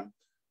Lasham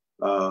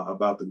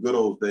about the good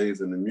old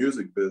days in the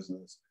music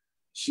business.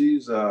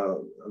 She's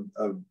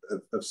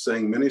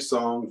sang many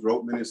songs,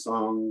 wrote many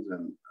songs.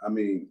 And I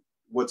mean,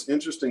 what's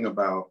interesting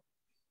about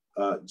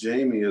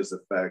Jamie is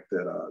the fact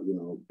that, you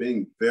know,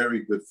 being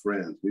very good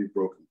friends, we've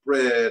broken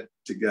bread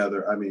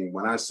together. I mean,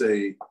 when I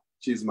say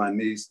she's my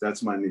niece,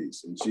 that's my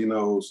niece. And she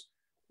knows,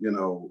 you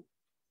know,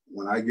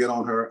 when I get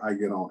on her, I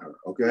get on her,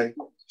 okay?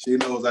 She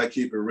knows I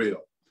keep it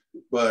real.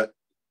 But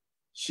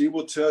she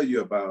will tell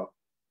you about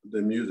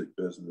the music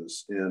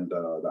business and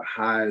the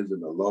highs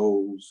and the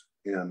lows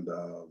and,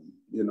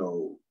 you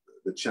know,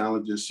 the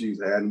challenges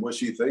she's had and what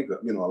she thinks of.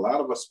 You know, a lot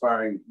of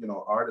aspiring, you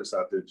know, artists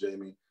out there,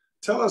 Jamie.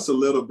 Tell us a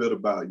little bit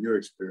about your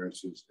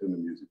experiences in the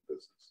music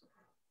business.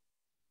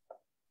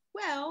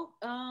 Well,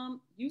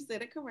 you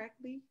said it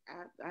correctly.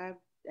 I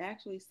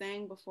actually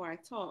sang before I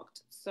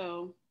talked.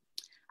 So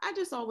I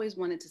just always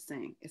wanted to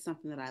sing. It's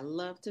something that I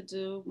love to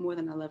do more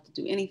than I love to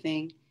do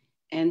anything.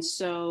 And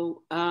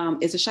so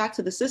it's a shock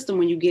to the system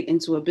when you get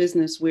into a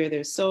business where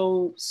there's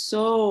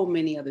so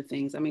many other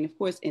things. I mean, of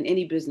course, in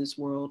any business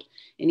world,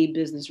 any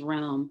business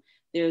realm,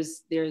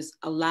 there's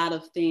a lot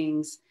of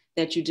things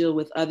that you deal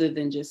with other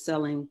than just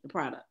selling the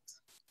product.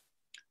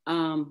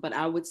 But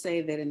I would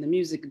say that in the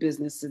music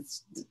business,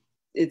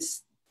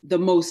 it's the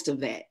most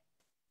of that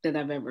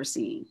I've ever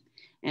seen.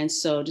 And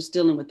so just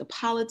dealing with the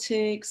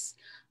politics,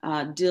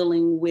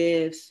 dealing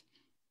with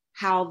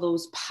how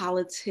those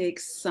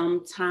politics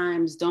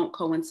sometimes don't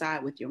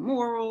coincide with your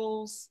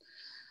morals,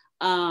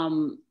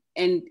 and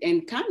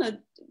kind of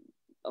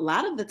a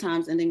lot of the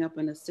times ending up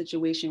in a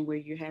situation where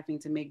you're having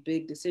to make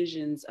big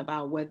decisions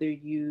about whether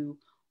you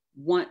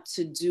want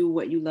to do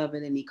what you love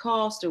at any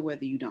cost or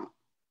whether you don't.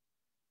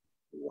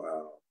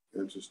 Wow,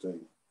 interesting.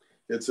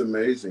 It's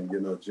amazing.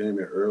 You know,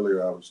 Jamie,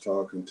 earlier I was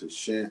talking to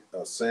Sam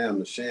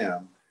the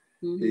Sham.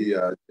 Mm-hmm. He,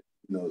 you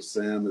know,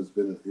 Sam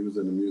he was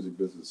in the music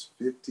business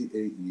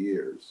 58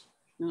 years.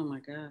 Oh my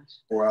gosh.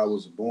 Before I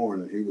was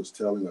born, and he was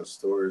telling us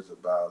stories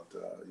about,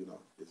 you know,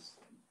 his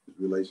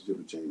relationship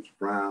with James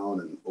Brown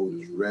and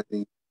Otis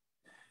Redding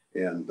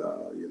and,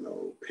 you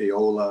know,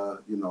 Payola,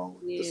 you know,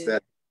 the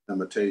statute of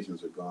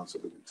limitations are gone, so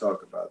we can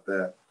talk about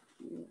that.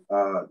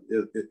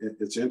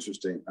 It's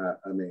interesting.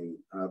 I mean,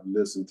 I've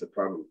listened to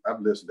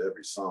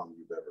every song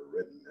you've ever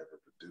written, ever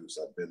produced.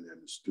 I've been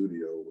in the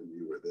studio when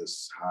you were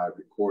this high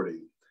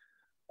recording.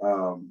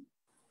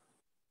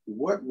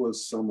 What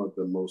was some of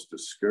the most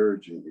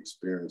discouraging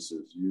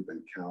experiences you've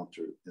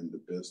encountered in the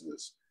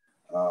business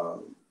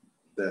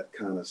that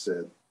kind of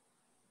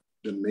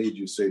that made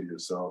you say to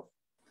yourself,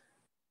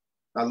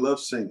 I love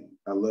singing,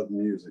 I love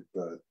music,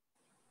 but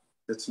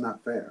it's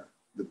not fair.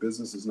 The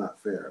business is not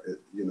fair.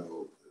 You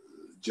know,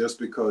 just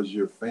because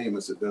you're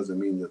famous, it doesn't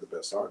mean you're the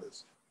best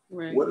artist.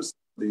 Right. What are some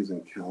of these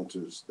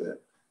encounters that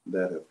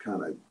have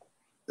kind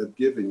of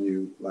given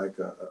you like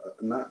a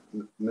not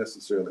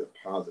necessarily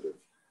a positive,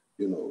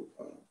 you know,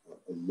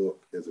 a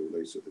look as it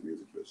relates to the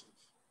music business?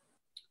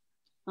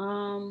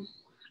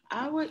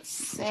 I would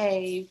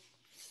say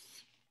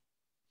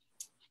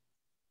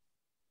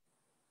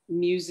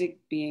music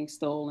being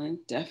stolen,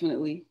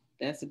 definitely.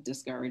 That's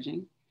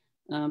discouraging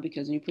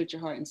because when you put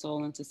your heart and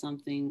soul into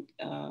something,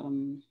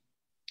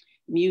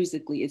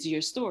 musically, it's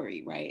your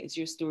story, right? It's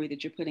your story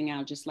that you're putting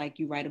out, just like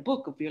you write a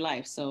book of your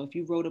life. So if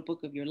you wrote a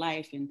book of your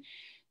life and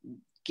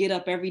get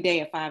up every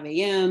day at 5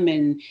 a.m.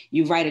 and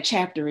you write a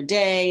chapter a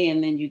day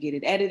and then you get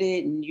it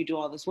edited and you do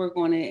all this work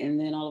on it and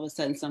then all of a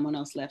sudden someone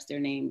else left their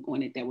name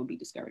on it, that would be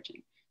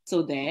discouraging.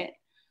 So that,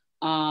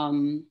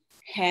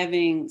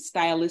 having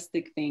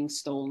stylistic things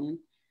stolen,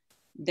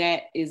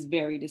 that is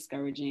very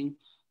discouraging.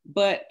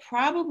 But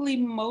probably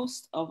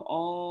most of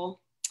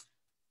all,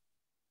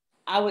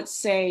 I would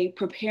say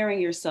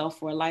preparing yourself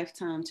for a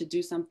lifetime to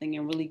do something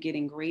and really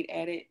getting great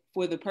at it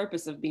for the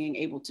purpose of being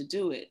able to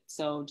do it.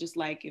 So just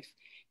like if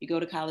you go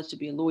to college to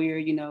be a lawyer,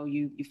 you know,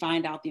 you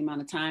find out the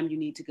amount of time you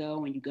need to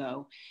go and you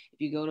go.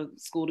 If you go to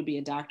school to be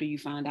a doctor, you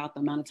find out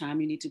the amount of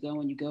time you need to go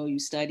and you go, you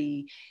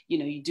study, you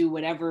know, you do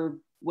whatever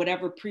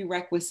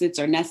prerequisites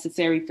are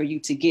necessary for you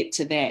to get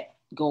to that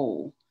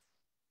goal.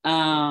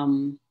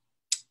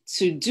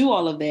 To do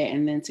all of that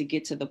and then to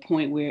get to the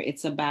point where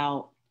it's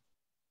about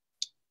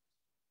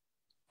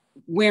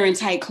wearing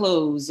tight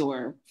clothes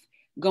or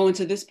going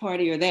to this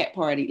party or that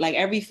party, like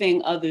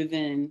everything other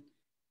than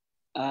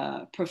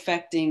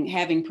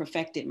having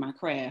perfected my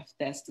craft,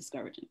 that's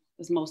discouraging.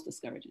 It's most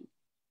discouraging.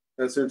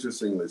 That's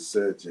interestingly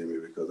said, Jamie,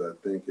 because I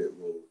think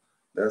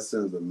that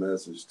sends a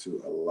message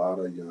to a lot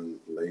of young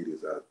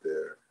ladies out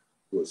there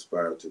who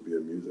aspire to be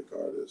a music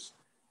artist.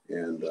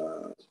 And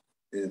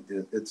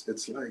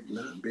it's like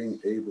not being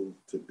able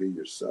to be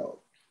yourself.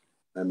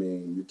 I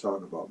mean, you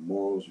talk about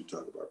morals, you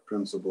talk about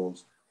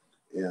principles,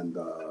 and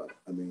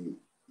I mean,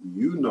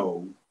 you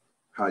know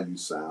how you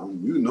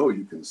sound, you know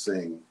you can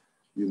sing,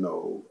 you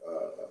know,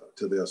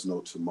 till there's no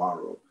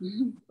tomorrow.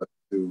 Mm-hmm. But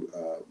to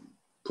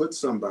put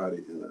somebody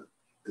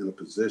in a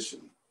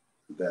position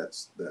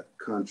that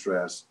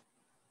contrasts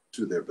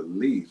to their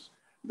beliefs,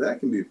 that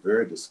can be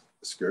very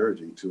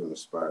discouraging to an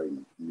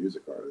aspiring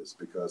music artist,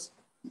 because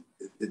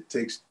it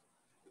takes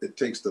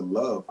the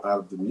love out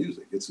of the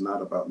music. It's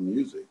not about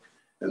music.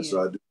 And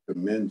so I do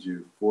commend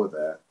you for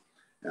that.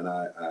 And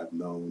I've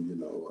known,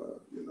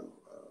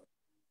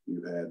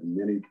 you've had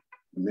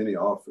many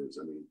offers.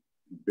 I mean,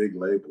 big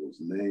labels,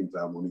 names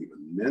I won't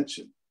even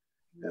mention.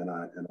 And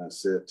I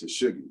said to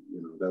Shuggy,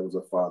 that was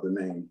a father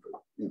name,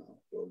 but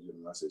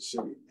I said,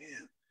 Shuggy,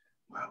 man,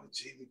 why would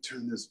Jamie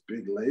turn this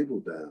big label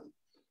down?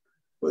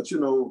 But you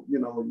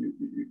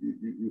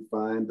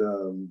find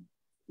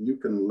you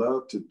can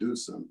love to do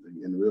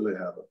something and really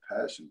have a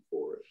passion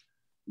for it.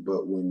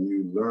 But when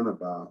you learn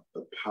about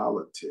the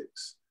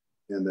politics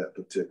in that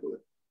particular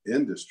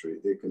industry,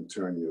 it can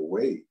turn you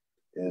away.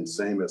 And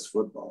same as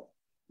football.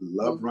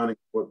 Love running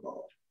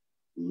football.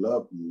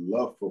 Love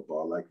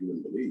football like you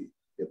wouldn't believe.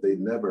 If they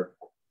never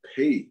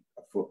paid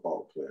a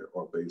football player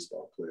or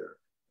baseball player,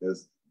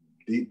 as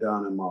deep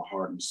down in my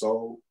heart and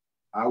soul,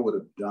 I would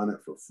have done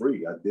it for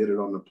free. I did it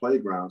on the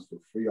playgrounds for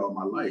free all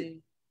my life.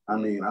 I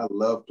mean, I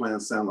love playing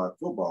Sandlot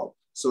football.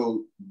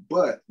 So,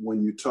 but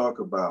when you talk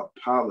about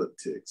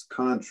politics,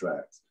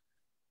 contracts,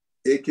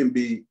 it can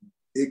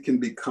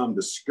become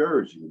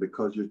discouraging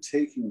because you're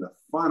taking the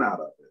fun out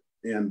of it.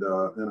 And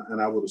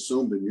I would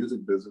assume the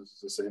music business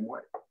is the same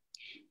way.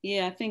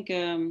 Yeah, I think,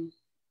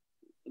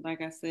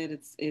 like I said,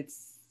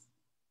 it's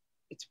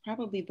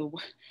probably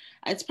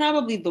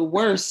the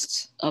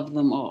worst of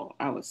them all,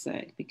 I would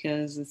say,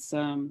 because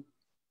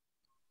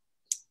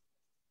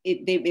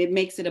it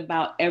makes it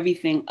about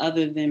everything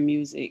other than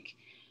music.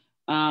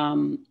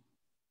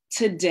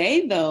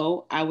 Today,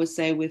 though, I would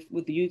say with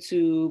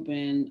YouTube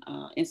and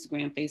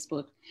Instagram,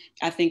 Facebook,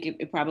 I think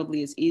it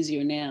probably is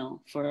easier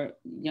now for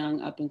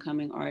young up and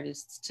coming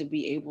artists to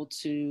be able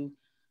to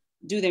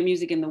do their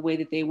music in the way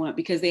that they want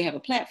because they have a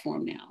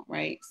platform now,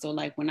 right? So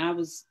like when I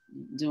was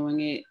doing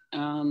it,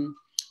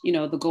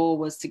 the goal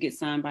was to get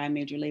signed by a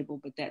major label,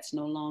 but that's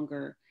no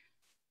longer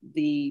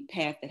the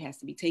path that has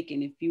to be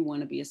taken if you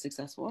want to be a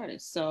successful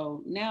artist.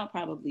 So now it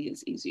probably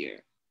is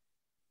easier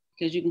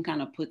because you can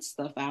kind of put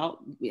stuff out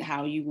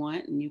how you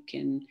want, and you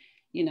can,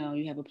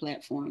 you have a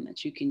platform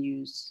that you can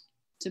use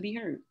to be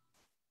heard.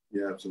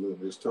 Yeah,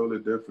 absolutely. It's totally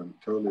different.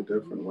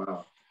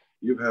 Wow.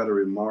 You've had a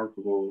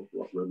remarkable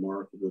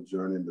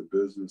journey in the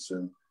business,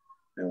 and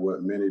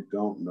what many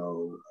don't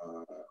know,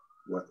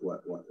 what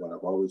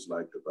I've always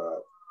liked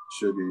about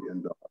Shuggie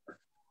and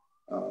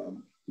Dar.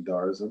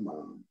 Dar is a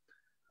mom.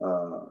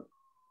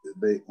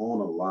 They own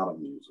a lot of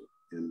music,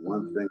 and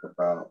one thing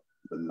about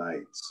the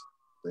Knights,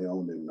 they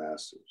own their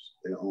masters.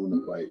 They own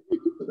the right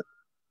for that.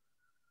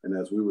 And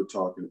as we were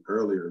talking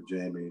earlier,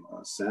 Jamie,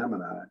 Sam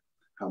and I,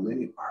 how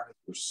many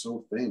artists were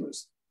so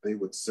famous? They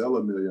would sell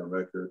 1 million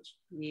records,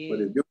 but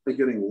if you're only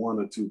getting 1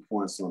 or 2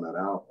 points on that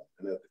album,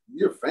 and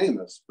you're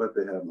famous, but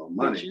they have no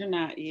money. But you're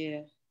not,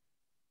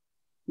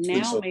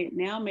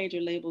 Now major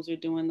labels are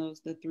doing the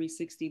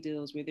 360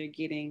 deals where they're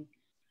getting.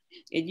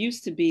 It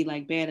used to be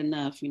like bad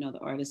enough, the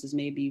artist is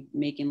maybe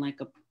making like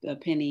a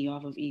penny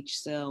off of each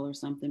sell or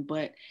something,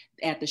 but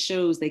at the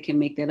shows they can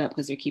make that up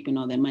because they're keeping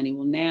all that money.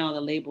 Well, now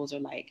the labels are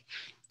like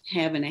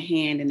having a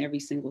hand in every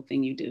single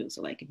thing you do.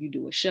 So like if you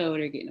do a show,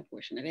 they're getting a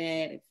portion of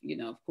that. If,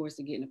 of course,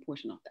 they're getting a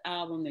portion off the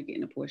album, they're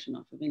getting a portion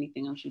off of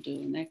anything else you do.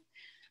 And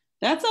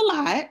that's a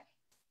lot.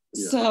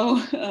 Yeah.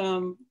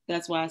 So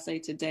that's why I say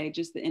today,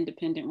 just the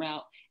independent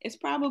route is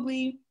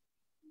probably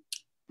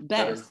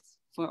best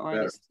for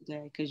artists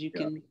today because you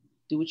can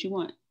do what you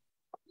want.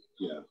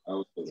 Yeah, I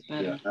would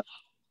say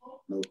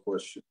no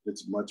question.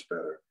 It's much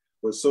better.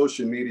 With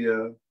social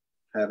media,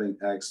 having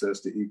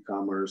access to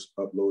e-commerce,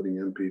 uploading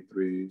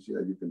MP3s,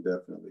 you can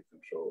definitely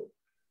control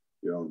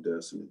your own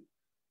destiny.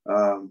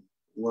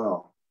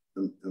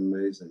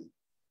 Amazing.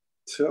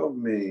 Tell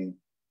me,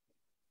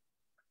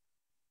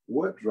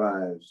 what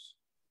drives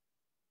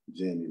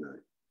Jamie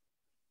Knight?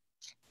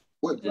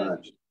 What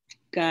drives you?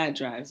 God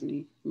drives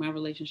me. My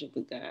relationship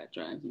with God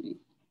drives me.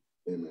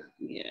 Amen.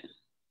 Yeah.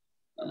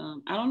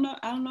 I don't know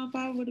if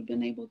I would have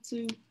been able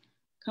to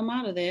come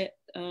out of that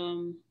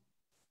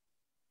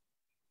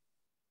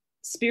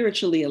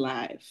spiritually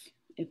alive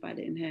if I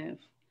didn't have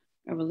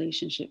a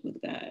relationship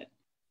with God.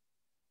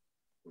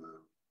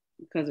 Wow.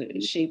 Because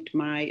it shaped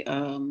my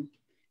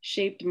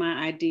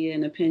idea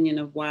and opinion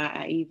of why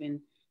I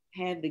even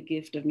had the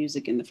gift of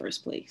music in the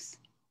first place.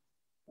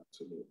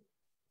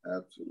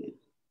 Absolutely.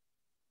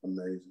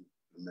 Amazing.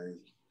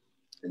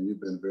 And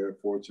you've been very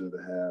fortunate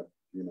to have,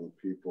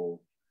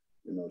 people,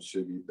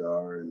 Shuggie,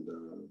 Dar, and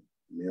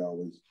me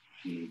always,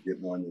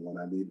 getting on you when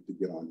I needed to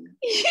get on you.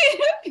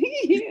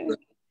 Yeah.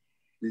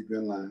 Keep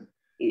in line.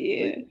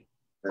 Yeah.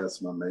 Had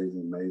some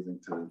amazing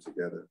times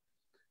together.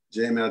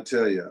 Jamie, I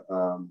tell you,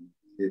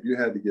 if you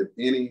had to give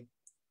any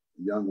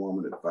young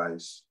woman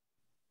advice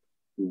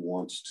who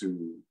wants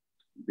to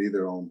be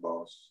their own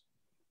boss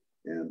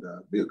and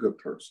be a good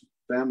person,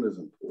 family is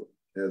important.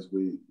 As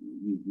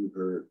you've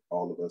heard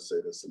all of us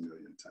say this a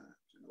million times.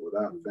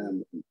 Without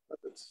family,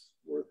 it's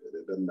worth it.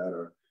 It doesn't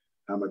matter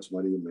how much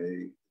money you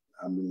make,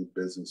 how many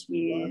business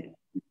we run.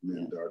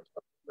 Me and Dar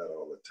talk about that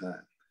all the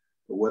time.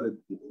 But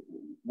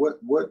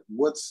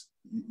what's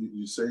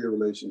you say your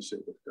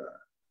relationship with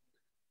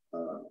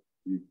God?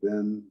 You've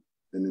been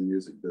in the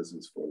music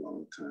business for a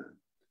long time.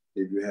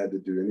 If you had to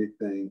do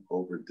anything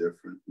over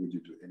different, would you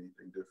do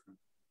anything different?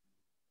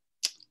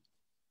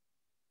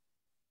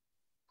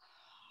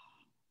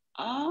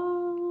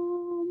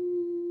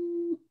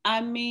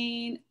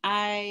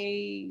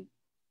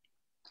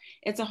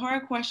 It's a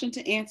hard question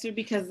to answer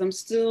because I'm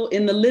still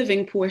in the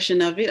living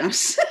portion of it. I'm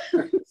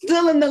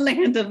still in the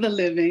land of the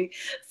living.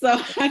 So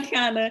I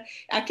can't,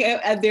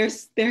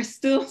 there's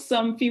still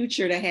some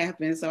future to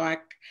happen. So I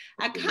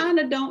kind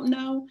of don't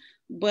know,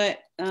 but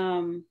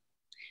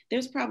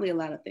there's probably a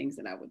lot of things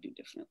that I would do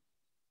differently.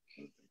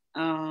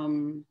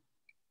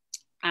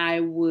 I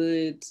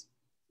would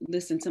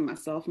listen to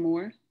myself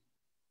more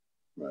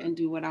and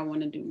do what I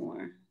want to do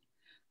more.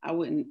 I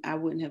wouldn't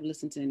have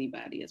listened to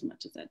anybody as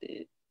much as I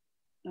did.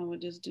 I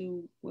would just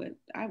do what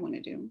I want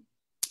to do.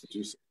 Did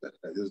you say that?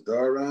 Is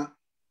Dara?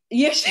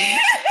 Yes.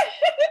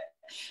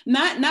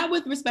 Not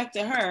with respect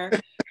to her,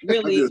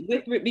 really,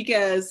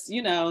 because,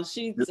 you know,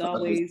 she's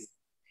always,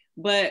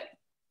 but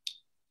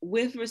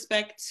with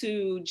respect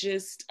to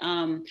just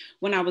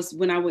when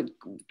I would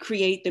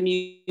create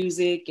the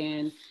music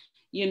and,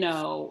 you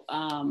know,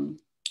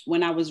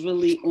 when I was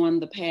really on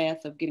the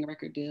path of getting a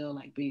record deal,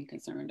 like being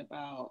concerned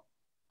about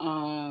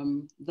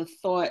the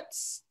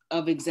thoughts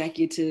of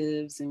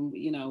executives and,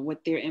 you know,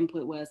 what their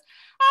input was,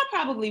 I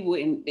probably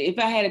wouldn't, if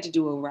I had it to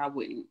do over, I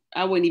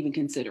wouldn't even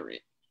consider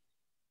it.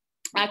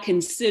 I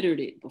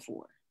considered it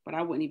before, but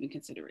I wouldn't even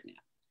consider it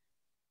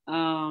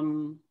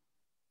now.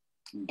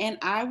 And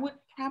I would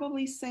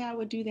probably say I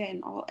would do that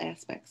in all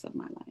aspects of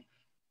my life.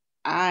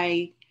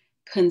 I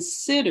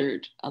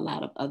considered a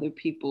lot of other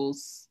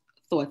people's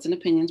thoughts and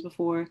opinions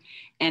before,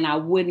 and I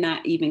would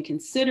not even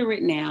consider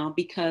it now,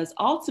 because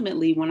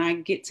ultimately when I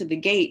get to the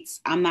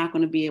gates, I'm not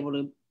going to be able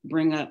to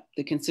bring up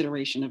the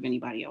consideration of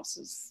anybody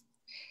else's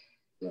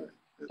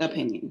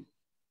opinion. Right.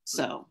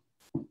 So.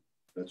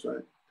 That's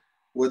right.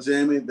 Well,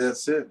 Jamie,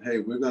 that's it. Hey,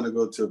 we're going to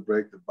go to a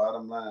break. The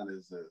bottom line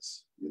is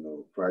this, you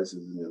know, Christ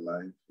is in your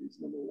life. He's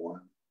number one.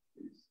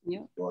 He's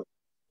brought you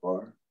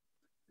far,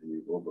 and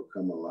you've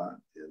overcome a lot,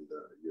 and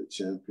you're a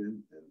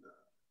champion, and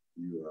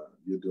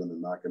you're doing the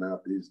knocking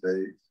out these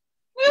days.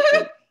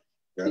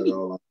 Got it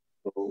all on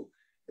control.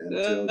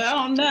 And I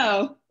don't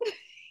know.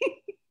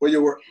 Well,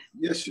 you were.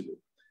 Yes, you do.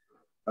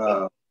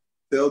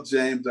 Tell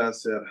James I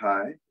said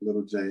hi,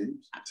 little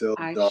James. Tell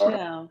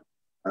Dara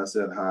I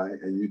said hi,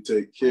 and you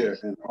take care.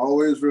 And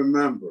always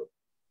remember,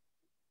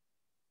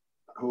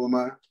 who am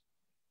I?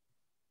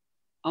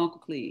 Uncle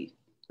Cleve.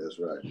 That's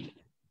right.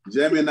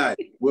 Jamie Knight.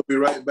 We'll be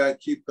right back.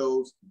 Keep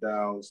those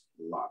dials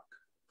locked.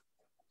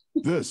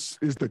 This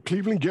is the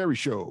Cleveland Gary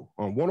Show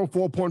on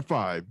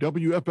 104.5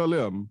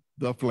 WFLM,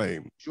 The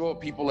Flame. Sure,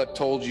 people have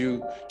told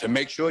you to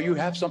make sure you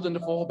have something to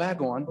fall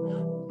back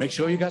on. Make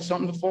sure you got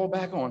something to fall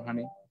back on,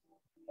 honey.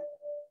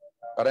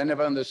 But I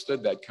never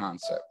understood that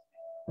concept,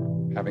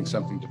 having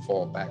something to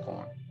fall back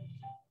on.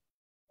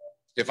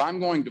 If I'm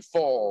going to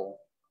fall,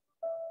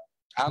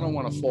 I don't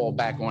want to fall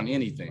back on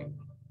anything.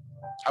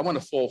 I want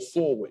to fall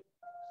forward.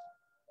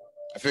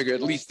 I figure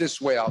at least this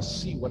way I'll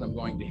see what I'm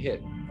going to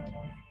hit.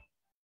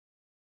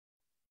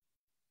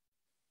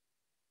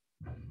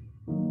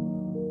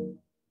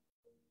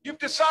 You've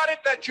decided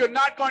that you're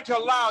not going to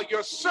allow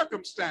your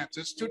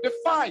circumstances to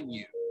define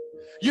you.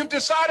 You've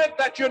decided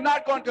that you're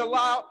not going to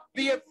allow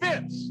the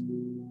events,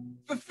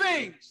 the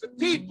things, the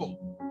people,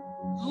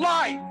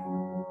 life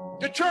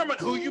determine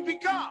who you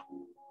become.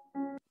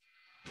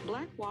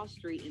 Black Wall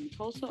Street in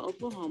Tulsa,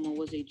 Oklahoma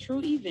was a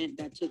true event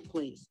that took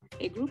place.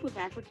 A group of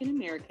African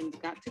Americans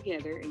got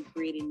together and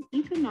created an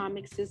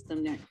economic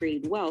system that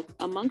created wealth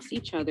amongst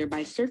each other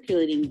by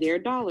circulating their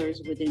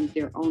dollars within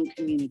their own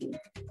community.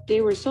 They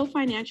were so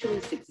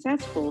financially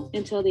successful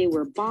until they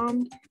were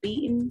bombed,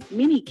 beaten,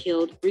 many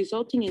killed,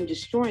 resulting in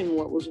destroying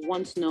what was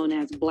once known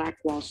as Black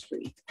Wall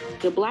Street.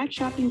 The Black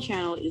Shopping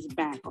Channel is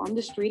back on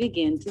the street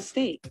again to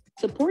stay.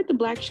 Support the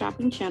Black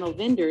Shopping Channel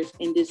vendors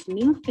in this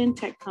new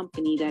fintech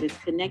company that is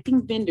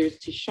connecting vendors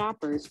to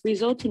shoppers,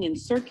 resulting in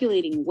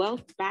circulating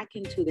wealth back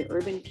into the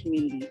urban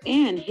community.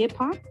 And hip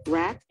hop,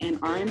 rap, and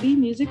R&B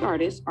music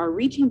artists are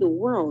reaching the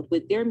world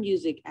with their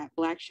music at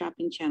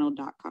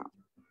blackshoppingchannel.com.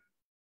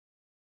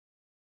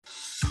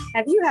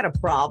 Have you had a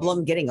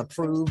problem getting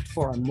approved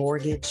for a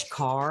mortgage,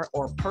 car,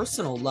 or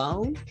personal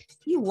loan?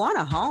 You want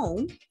a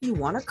home, you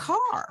want a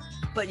car,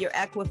 but your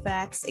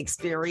Equifax,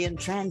 Experian,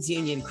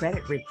 TransUnion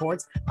credit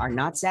reports are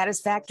not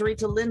satisfactory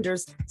to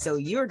lenders, so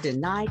you're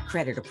denied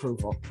credit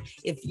approval.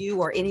 If you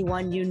or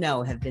anyone you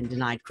know have been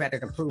denied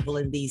credit approval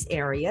in these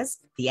areas,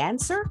 the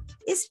answer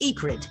is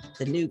ECRID,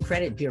 the new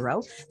credit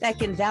bureau that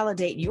can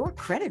validate your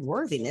credit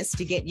worthiness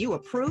to get you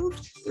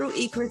approved through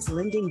ECRID's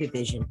lending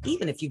division,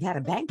 even if you've had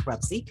a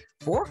bankruptcy,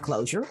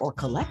 foreclosure, or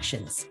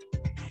collections.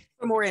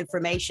 For more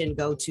information,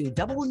 go to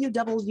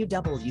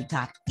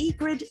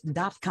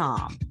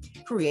www.ecrid.com.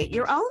 Create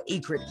your own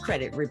ECRID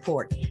credit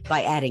report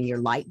by adding your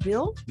light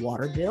bill,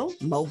 water bill,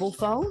 mobile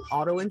phone,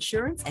 auto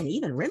insurance, and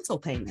even rental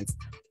payments.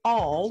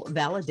 All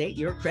validate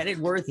your credit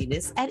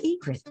worthiness at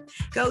ECRID.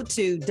 Go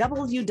to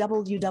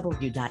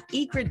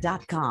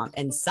www.ecrid.com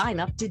and sign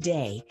up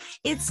today.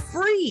 It's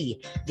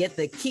free. Get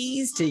the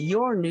keys to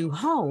your new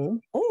home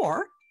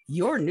or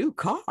your new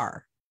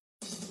car.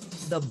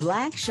 The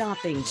Black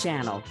Shopping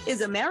Channel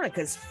is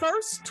America's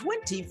first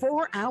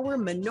 24-hour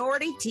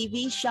minority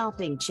TV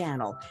shopping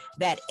channel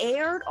that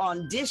aired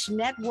on Dish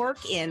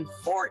Network in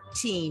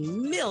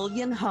 14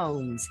 million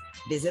homes.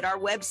 Visit our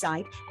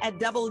website at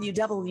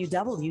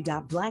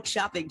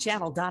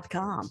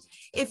www.blackshoppingchannel.com.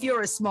 If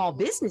you're a small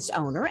business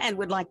owner and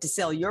would like to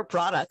sell your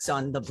products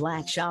on the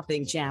Black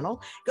Shopping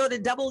Channel, go to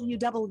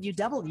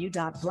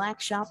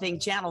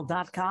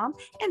www.blackshoppingchannel.com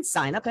and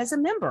sign up as a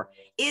member.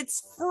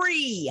 It's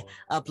free.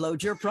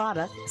 Upload your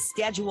product,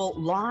 schedule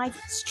live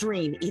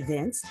stream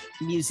events,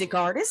 music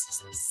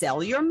artists,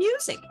 sell your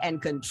music,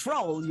 and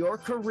control your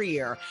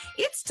career.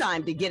 It's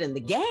time to get in the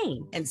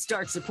game and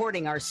start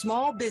supporting our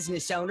small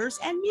business owners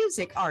and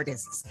music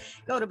artists.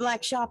 Go to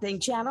Black Shopping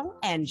Channel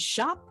and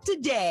shop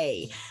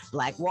today.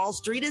 Black Wall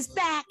Street is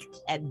back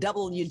at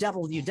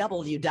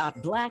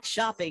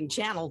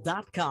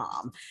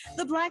www.blackshoppingchannel.com.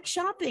 The Black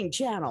Shopping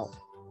Channel,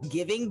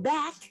 giving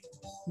back,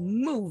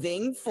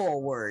 moving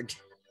forward.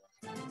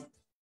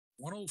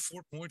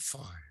 104.5,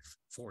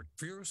 Fort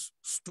Pierce,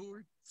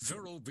 Stewart,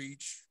 Vero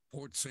Beach,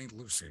 Port St.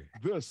 Lucie.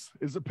 This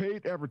is a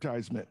paid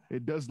advertisement.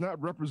 It does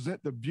not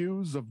represent the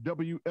views of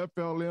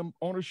WFLM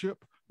ownership,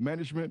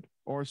 management,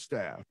 or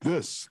staff.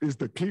 This is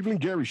the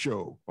Cleveland Gary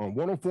Show on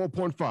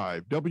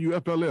 104.5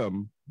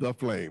 WFLM, The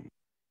Flame.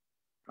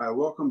 Hi,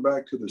 welcome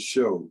back to the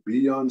show,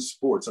 Beyond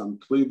Sports. I'm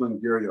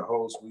Cleveland Gary, your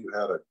host. We've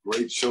had a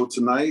great show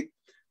tonight.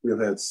 We've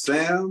had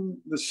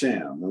Sam the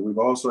Sham, and we've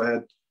also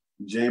had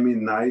Jamie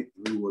Knight,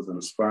 who was an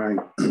aspiring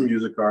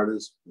music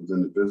artist, was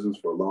in the business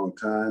for a long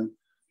time,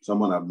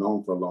 someone I've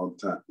known for a long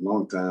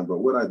time. But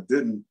what I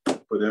didn't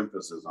put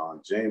emphasis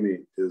on, Jamie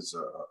is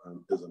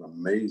an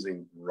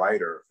amazing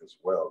writer as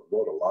well.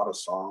 Wrote a lot of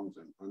songs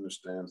and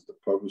understands the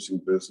publishing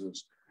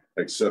business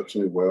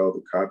exceptionally well,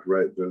 the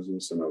copyright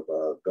business, and have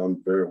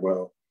done very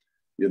well,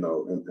 in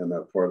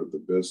that part of the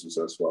business.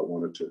 That's why I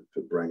wanted to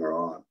bring her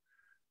on.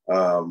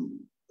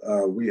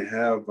 We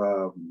have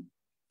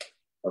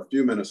a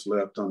few minutes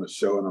left on the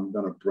show, and I'm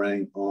going to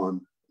bring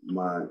on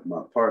my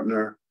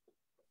partner,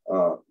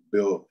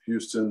 Bill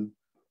Houston,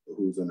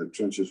 who's in the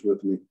trenches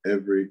with me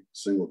every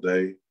single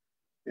day.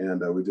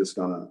 And we're just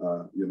going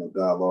to,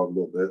 dialogue a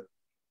little bit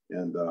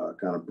and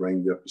kind of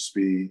bring you up to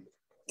speed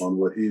on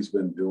what he's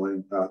been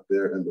doing out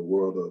there in the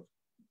world of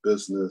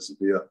business,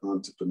 via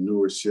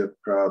entrepreneurship,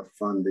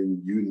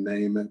 crowdfunding, you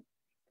name it.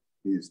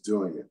 He's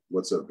doing it.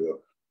 What's up, Bill?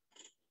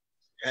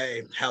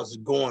 Hey, how's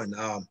it going?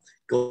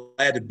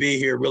 Glad to be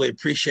here. Really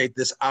appreciate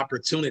this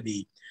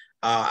opportunity.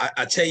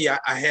 I tell you,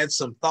 I had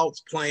some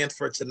thoughts planned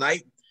for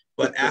tonight,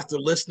 but after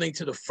listening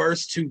to the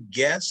first two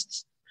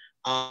guests,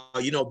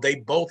 they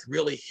both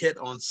really hit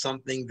on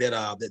something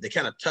that they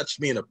kind of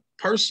touched me in a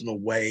personal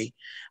way,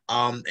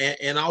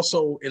 and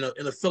also in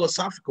a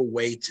philosophical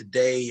way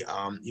today.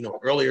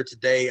 Earlier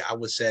today, I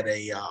was at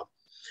a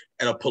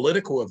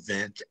political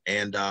event,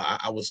 and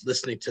I was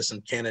listening to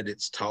some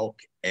candidates talk,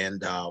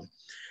 and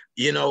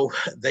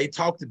they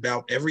talked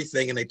about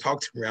everything, and they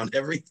talked around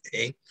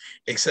everything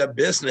except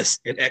business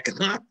and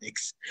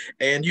economics,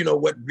 and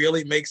what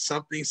really makes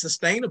something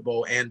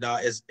sustainable. And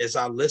as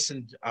I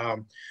listened,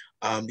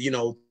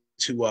 to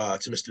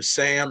Mr.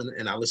 Sam,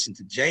 and I listened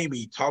to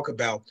Jamie talk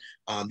about,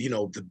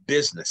 the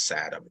business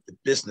side of it, the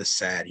business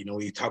side.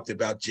 He talked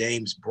about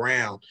James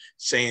Brown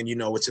saying,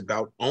 it's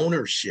about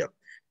ownership.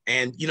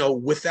 And,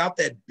 without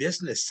that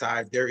business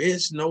side, there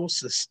is no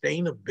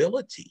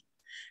sustainability.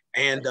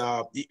 And,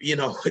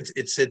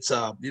 it's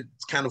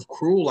kind of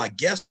cruel, I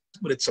guess,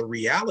 but it's a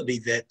reality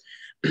that,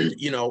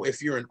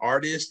 if you're an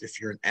artist,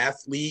 if you're an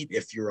athlete,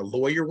 if you're a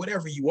lawyer,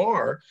 whatever you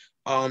are,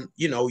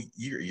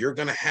 you're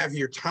going to have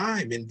your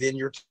time, and then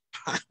your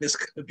time is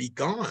going to be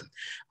gone.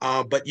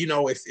 But,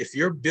 if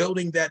you're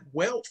building that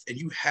wealth and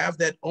you have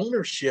that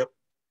ownership,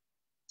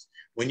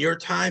 when your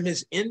time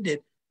is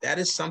ended, that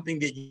is something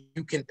that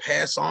you can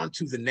pass on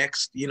to the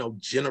next,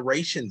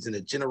 generations and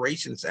the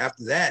generations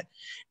after that.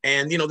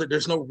 And, that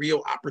there's no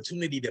real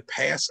opportunity to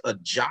pass a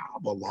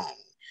job along.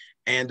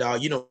 And,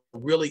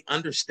 really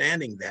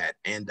understanding that.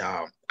 And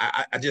I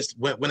just,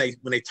 when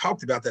they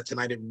talked about that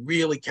tonight, it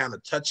really kind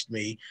of touched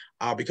me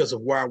because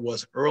of where I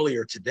was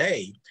earlier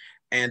today.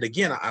 And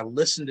again, I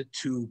listened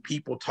to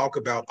people talk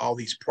about all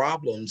these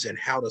problems and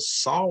how to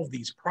solve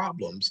these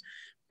problems,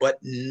 but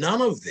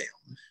none of them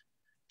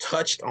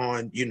touched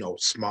on,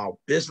 small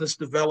business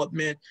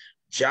development,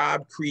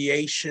 job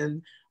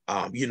creation,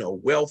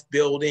 wealth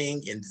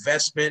building,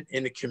 investment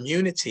in the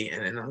community.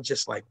 And I'm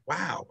just like,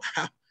 wow,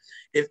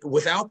 if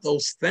without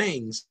those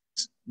things,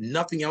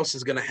 nothing else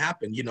is going to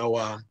happen.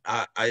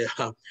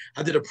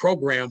 I did a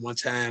program one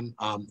time,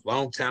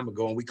 long time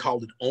ago, and we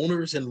called it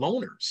Owners and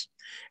Loaners.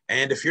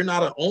 And if you're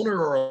not an owner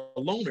or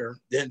a loaner,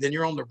 then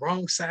you're on the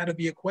wrong side of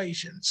the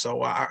equation.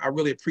 So I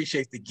really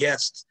appreciate the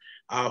guests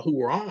who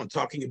were on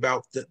talking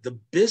about the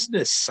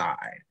business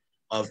side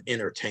of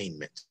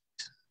entertainment.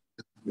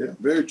 Yeah,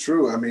 very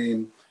true. I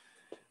mean,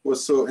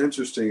 what's so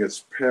interesting,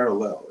 it's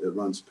parallel. It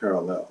runs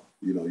parallel.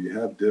 You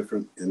have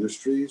different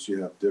industries,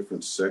 you have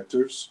different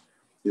sectors.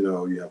 You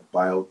have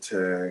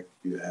biotech,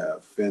 you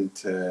have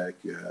fintech,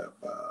 you have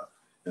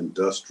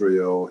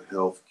industrial,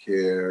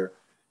 healthcare.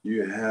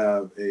 You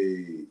have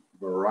a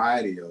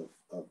variety of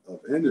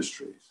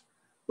industries.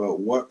 But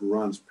what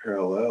runs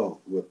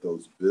parallel with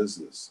those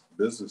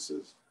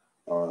businesses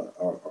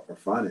are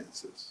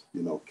finances,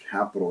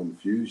 capital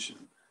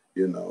infusion,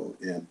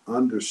 and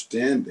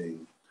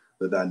understanding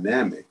the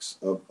dynamics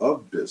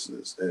of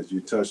business, as you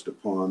touched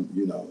upon,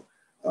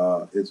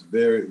 it's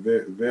very,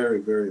 very, very,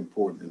 very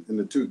important. And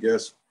the two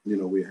guests,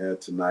 we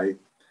had tonight,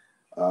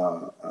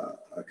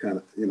 I kind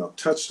of,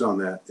 touched on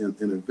that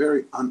in a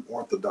very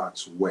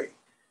unorthodox way.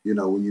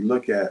 When you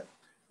look at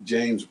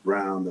James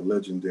Brown, the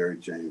legendary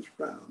James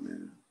Brown,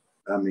 man,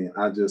 I mean,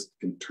 I just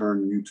can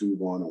turn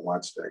YouTube on and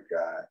watch that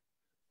guy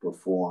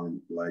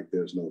perform like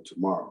there's no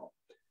tomorrow.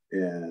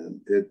 And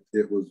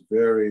it was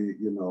very,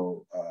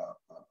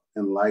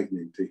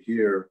 enlightening to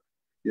hear,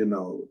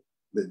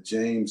 that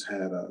James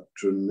had a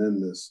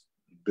tremendous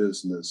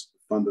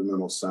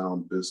fundamental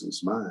sound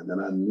business mind.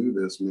 And I knew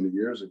this many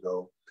years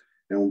ago.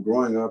 And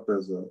growing up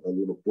as a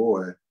little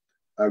boy,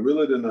 I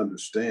really didn't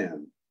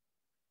understand,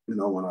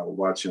 when I would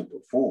watch him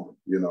perform,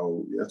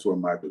 that's where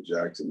Michael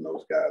Jackson,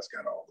 those guys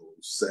got all those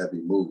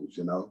savvy moves,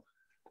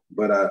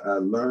 But I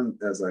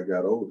learned as I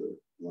got older,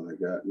 when I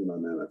got, in the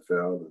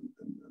NFL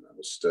and I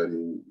was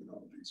studying,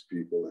 these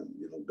people and,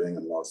 being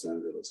in Los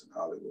Angeles and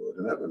Hollywood.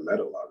 And I've met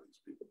a lot of these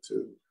people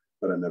too,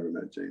 but I never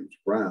met James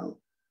Brown.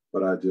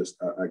 But I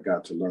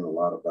got to learn a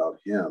lot about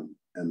him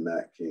and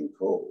Nat King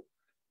Cole.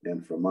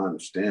 And from my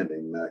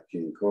understanding, Nat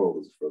King Cole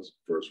was the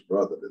first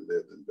brother that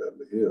lived in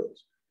Beverly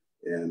Hills.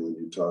 And when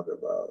you talk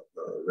about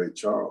Ray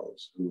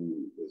Charles,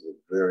 who was a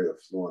very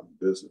affluent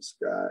business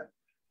guy,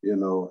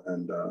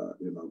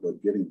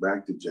 but getting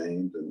back to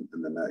James and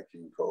the Nat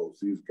King Coles,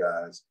 these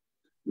guys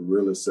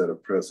really set a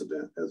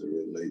precedent as it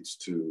relates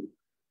to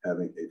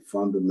having a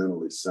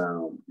fundamentally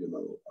sound,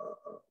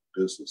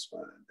 business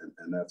mind.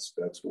 And that's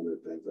one of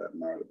the things I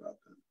admired about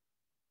them.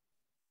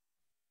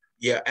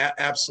 Yeah,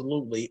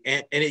 absolutely.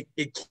 And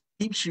it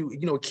keeps you,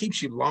 it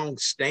keeps you long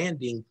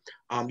standing,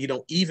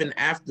 even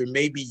after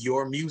maybe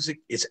your music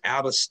is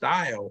out of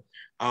style,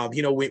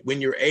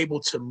 when you're able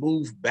to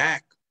move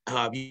back,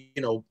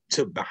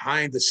 to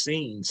behind the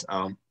scenes.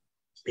 I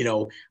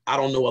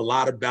don't know a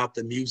lot about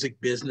the music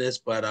business,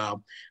 but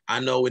I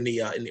know in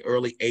the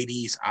early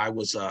 80s, I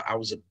was a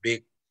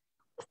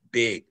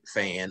big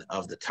fan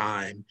of The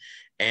Time.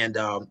 And,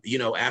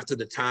 after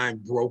The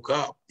Time broke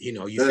up,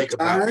 you think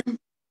about.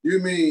 You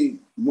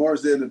mean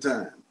Morris Day and the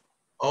Time?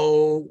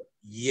 Oh,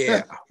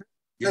 yeah.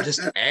 You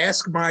just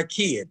ask my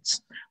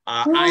kids.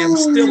 I am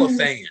still a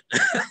fan.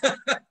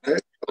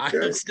 I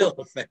am still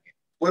a fan.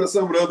 What are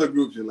some of the other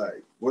groups you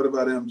like? What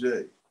about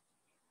MJ?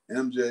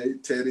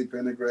 MJ, Teddy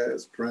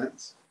Pendergrass,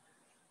 Prince?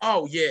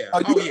 Oh, yeah.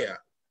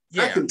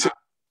 Yeah. I can tell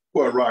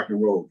you a rock and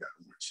roll guy.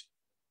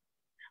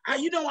 I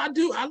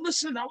do. I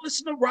listen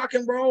to rock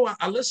and roll.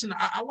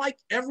 I like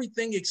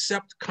everything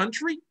except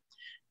country.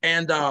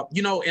 And,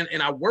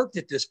 and I worked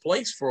at this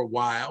place for a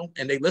while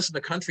and they listened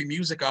to country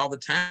music all the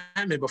time.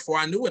 And before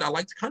I knew it, I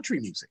liked country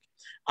music.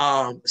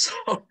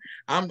 So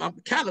I'm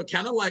kind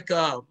of like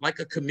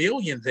a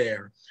chameleon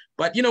there.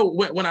 But,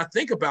 when I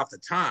think about The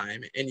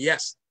Time, and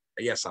yes,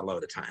 I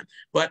love The Time.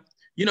 But,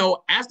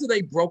 after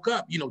they broke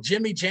up,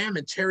 Jimmy Jam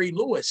and Terry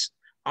Lewis,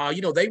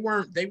 they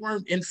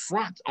weren't in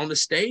front on the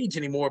stage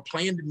anymore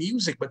playing the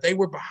music, but they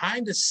were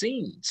behind the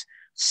scenes,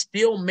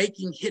 still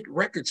making hit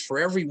records for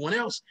everyone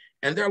else.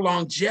 And their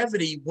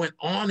longevity went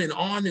on and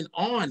on and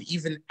on,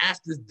 even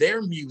after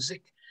their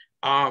music,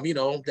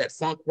 that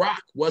funk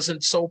rock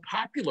wasn't so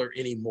popular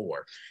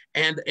anymore.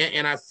 And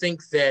I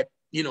think that,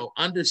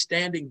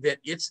 understanding that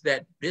it's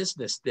that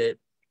business that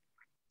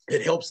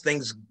it helps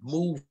things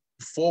move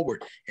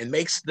forward and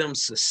makes them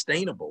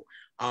sustainable.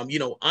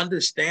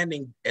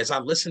 Understanding as I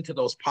listen to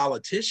those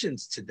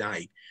politicians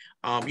tonight,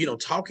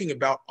 talking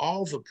about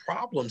all the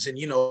problems and,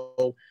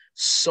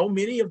 so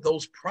many of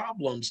those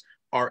problems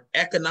are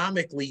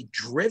economically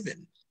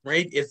driven,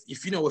 right? If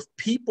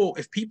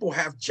people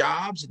have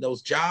jobs and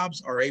those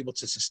jobs are able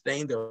to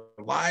sustain their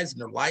lives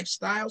and their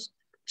lifestyles,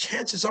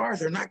 chances are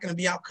they're not going to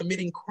be out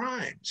committing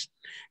crimes.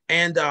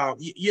 And,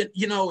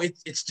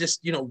 it's just,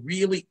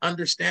 really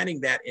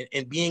understanding that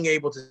and being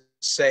able to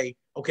say,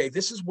 okay,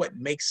 this is what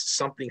makes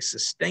something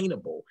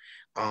sustainable.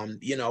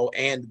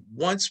 And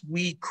once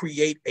we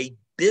create a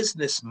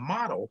business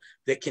model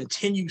that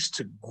continues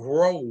to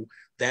grow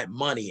that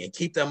money and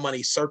keep that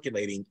money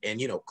circulating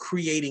and,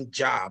 creating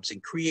jobs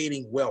and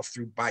creating wealth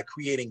by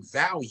creating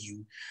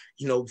value,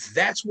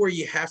 that's where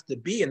you have to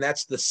be. And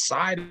that's the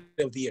side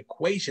of the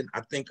equation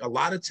I think a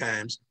lot of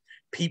times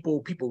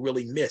people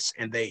really miss,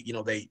 and they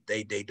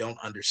don't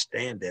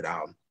understand it.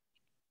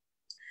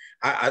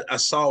 I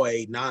saw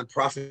a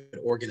nonprofit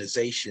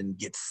organization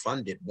get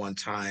funded one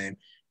time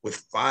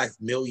with $5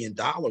 million,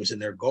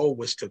 and their goal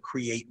was to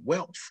create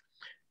wealth.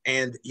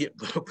 And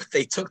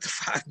they took the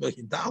 $5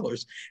 million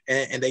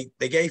and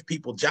they gave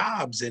people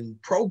jobs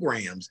and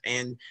programs.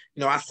 And,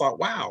 I thought,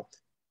 wow,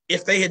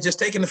 if they had just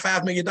taken the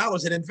 $5 million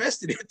and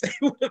invested it, they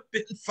would have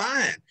been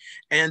fine.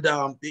 And,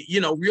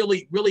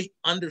 really, really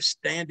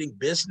understanding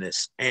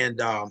business.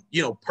 And,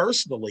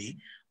 personally,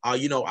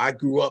 I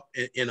grew up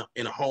in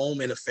a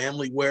home, in a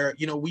family where,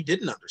 we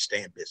didn't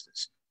understand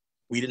business.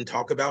 We didn't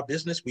talk about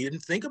business. We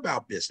didn't think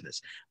about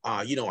business.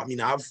 I've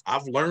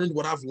learned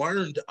what I've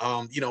learned,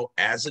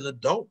 as an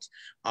adult.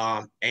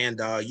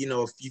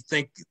 If you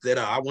think that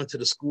I went to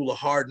the school of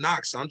hard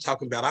knocks, I'm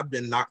talking about I've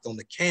been knocked on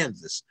the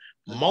canvas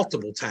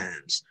multiple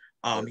times,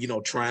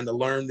 trying to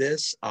learn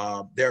this.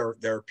 There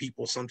are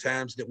people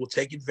sometimes that will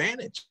take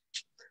advantage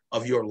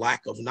of your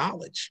lack of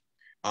knowledge.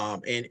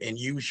 And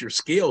use your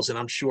skills. And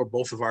I'm sure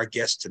both of our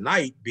guests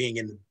tonight, being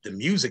in the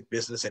music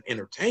business and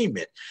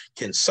entertainment,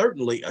 can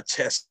certainly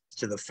attest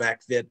to the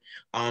fact that,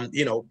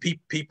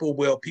 people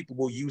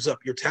will use up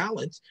your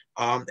talent,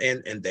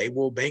 and they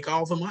will make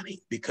all the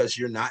money because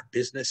you're not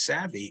business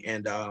savvy.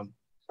 And,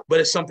 but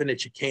it's something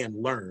that you can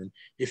learn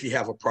if you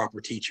have a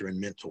proper teacher and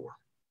mentor.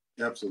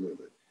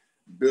 Absolutely.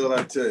 Bill,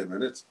 I tell you,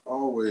 man, it's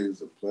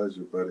always a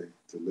pleasure, buddy,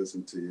 to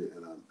listen to you.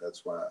 And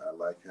that's why I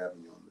like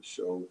having you on the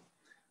show.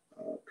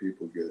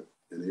 People get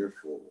an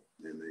earful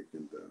and they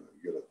can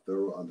get a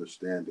thorough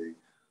understanding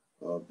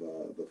of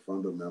the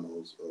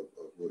fundamentals of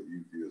what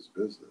you view as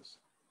business.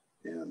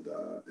 And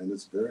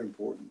it's very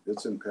important.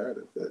 It's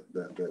imperative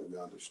that we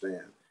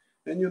understand.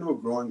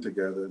 And, growing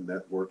together,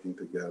 networking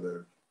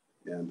together.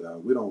 And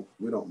we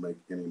don't make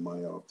any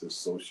money off this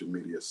social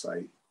media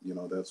site.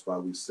 That's why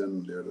we send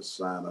them there to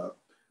sign up,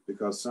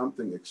 because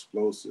something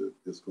explosive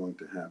is going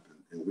to happen.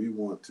 And we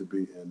want to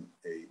be in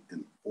an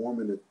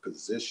informative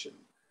position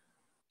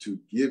to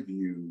give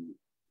you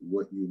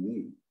what you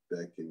need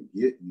that can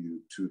get you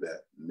to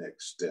that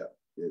next step.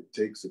 It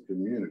takes a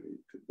community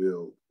to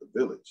build a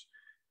village.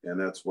 And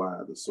that's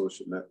why the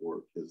social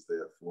network is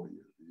there for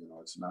you.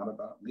 It's not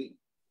about me,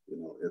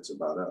 it's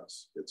about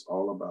us. It's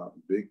all about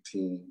big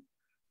team,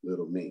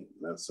 little me.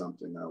 That's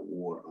something I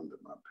wore under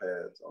my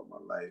pads all my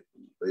life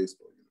in the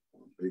baseball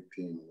uniform, big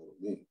team, little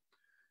me.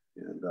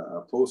 And I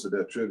posted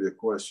that trivia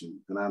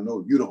question, and I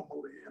know you don't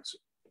know the answer.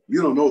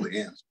 You don't know the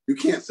answer. You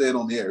can't say it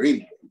on the air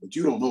anyway, but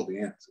you don't know the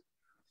answer.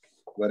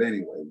 But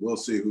anyway, we'll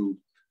see who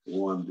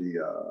won the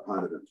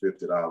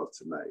 $150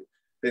 tonight.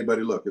 Hey,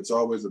 buddy, look, it's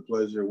always a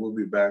pleasure. We'll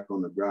be back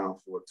on the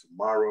ground floor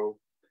tomorrow.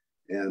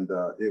 And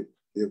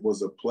it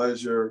was a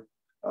pleasure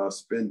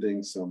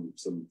spending some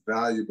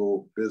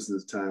valuable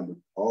business time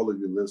with all of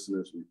your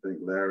listeners. We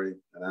thank Larry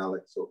and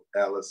Alice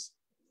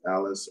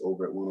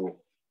over at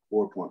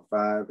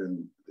 104.5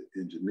 and the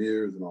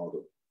engineers and all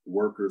the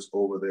workers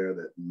over there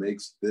that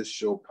makes this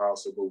show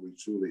possible. We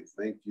truly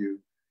thank you.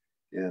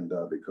 And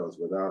because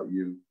without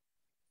you,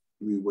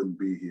 we wouldn't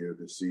be here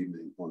this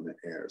evening on the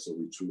air. So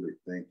we truly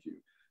thank you.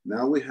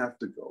 Now we have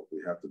to go. We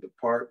have to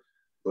depart.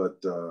 But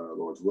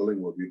Lord's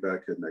willing, we'll be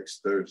back here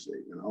next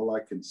Thursday. And all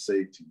I can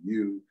say to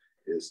you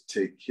is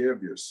take care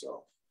of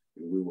yourself,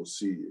 and we will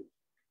see you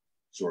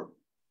shortly.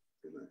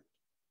 Good night.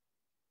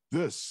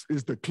 This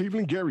is the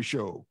Cleveland Gary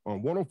Show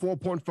on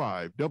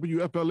 104.5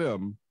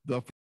 WFLM,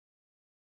 The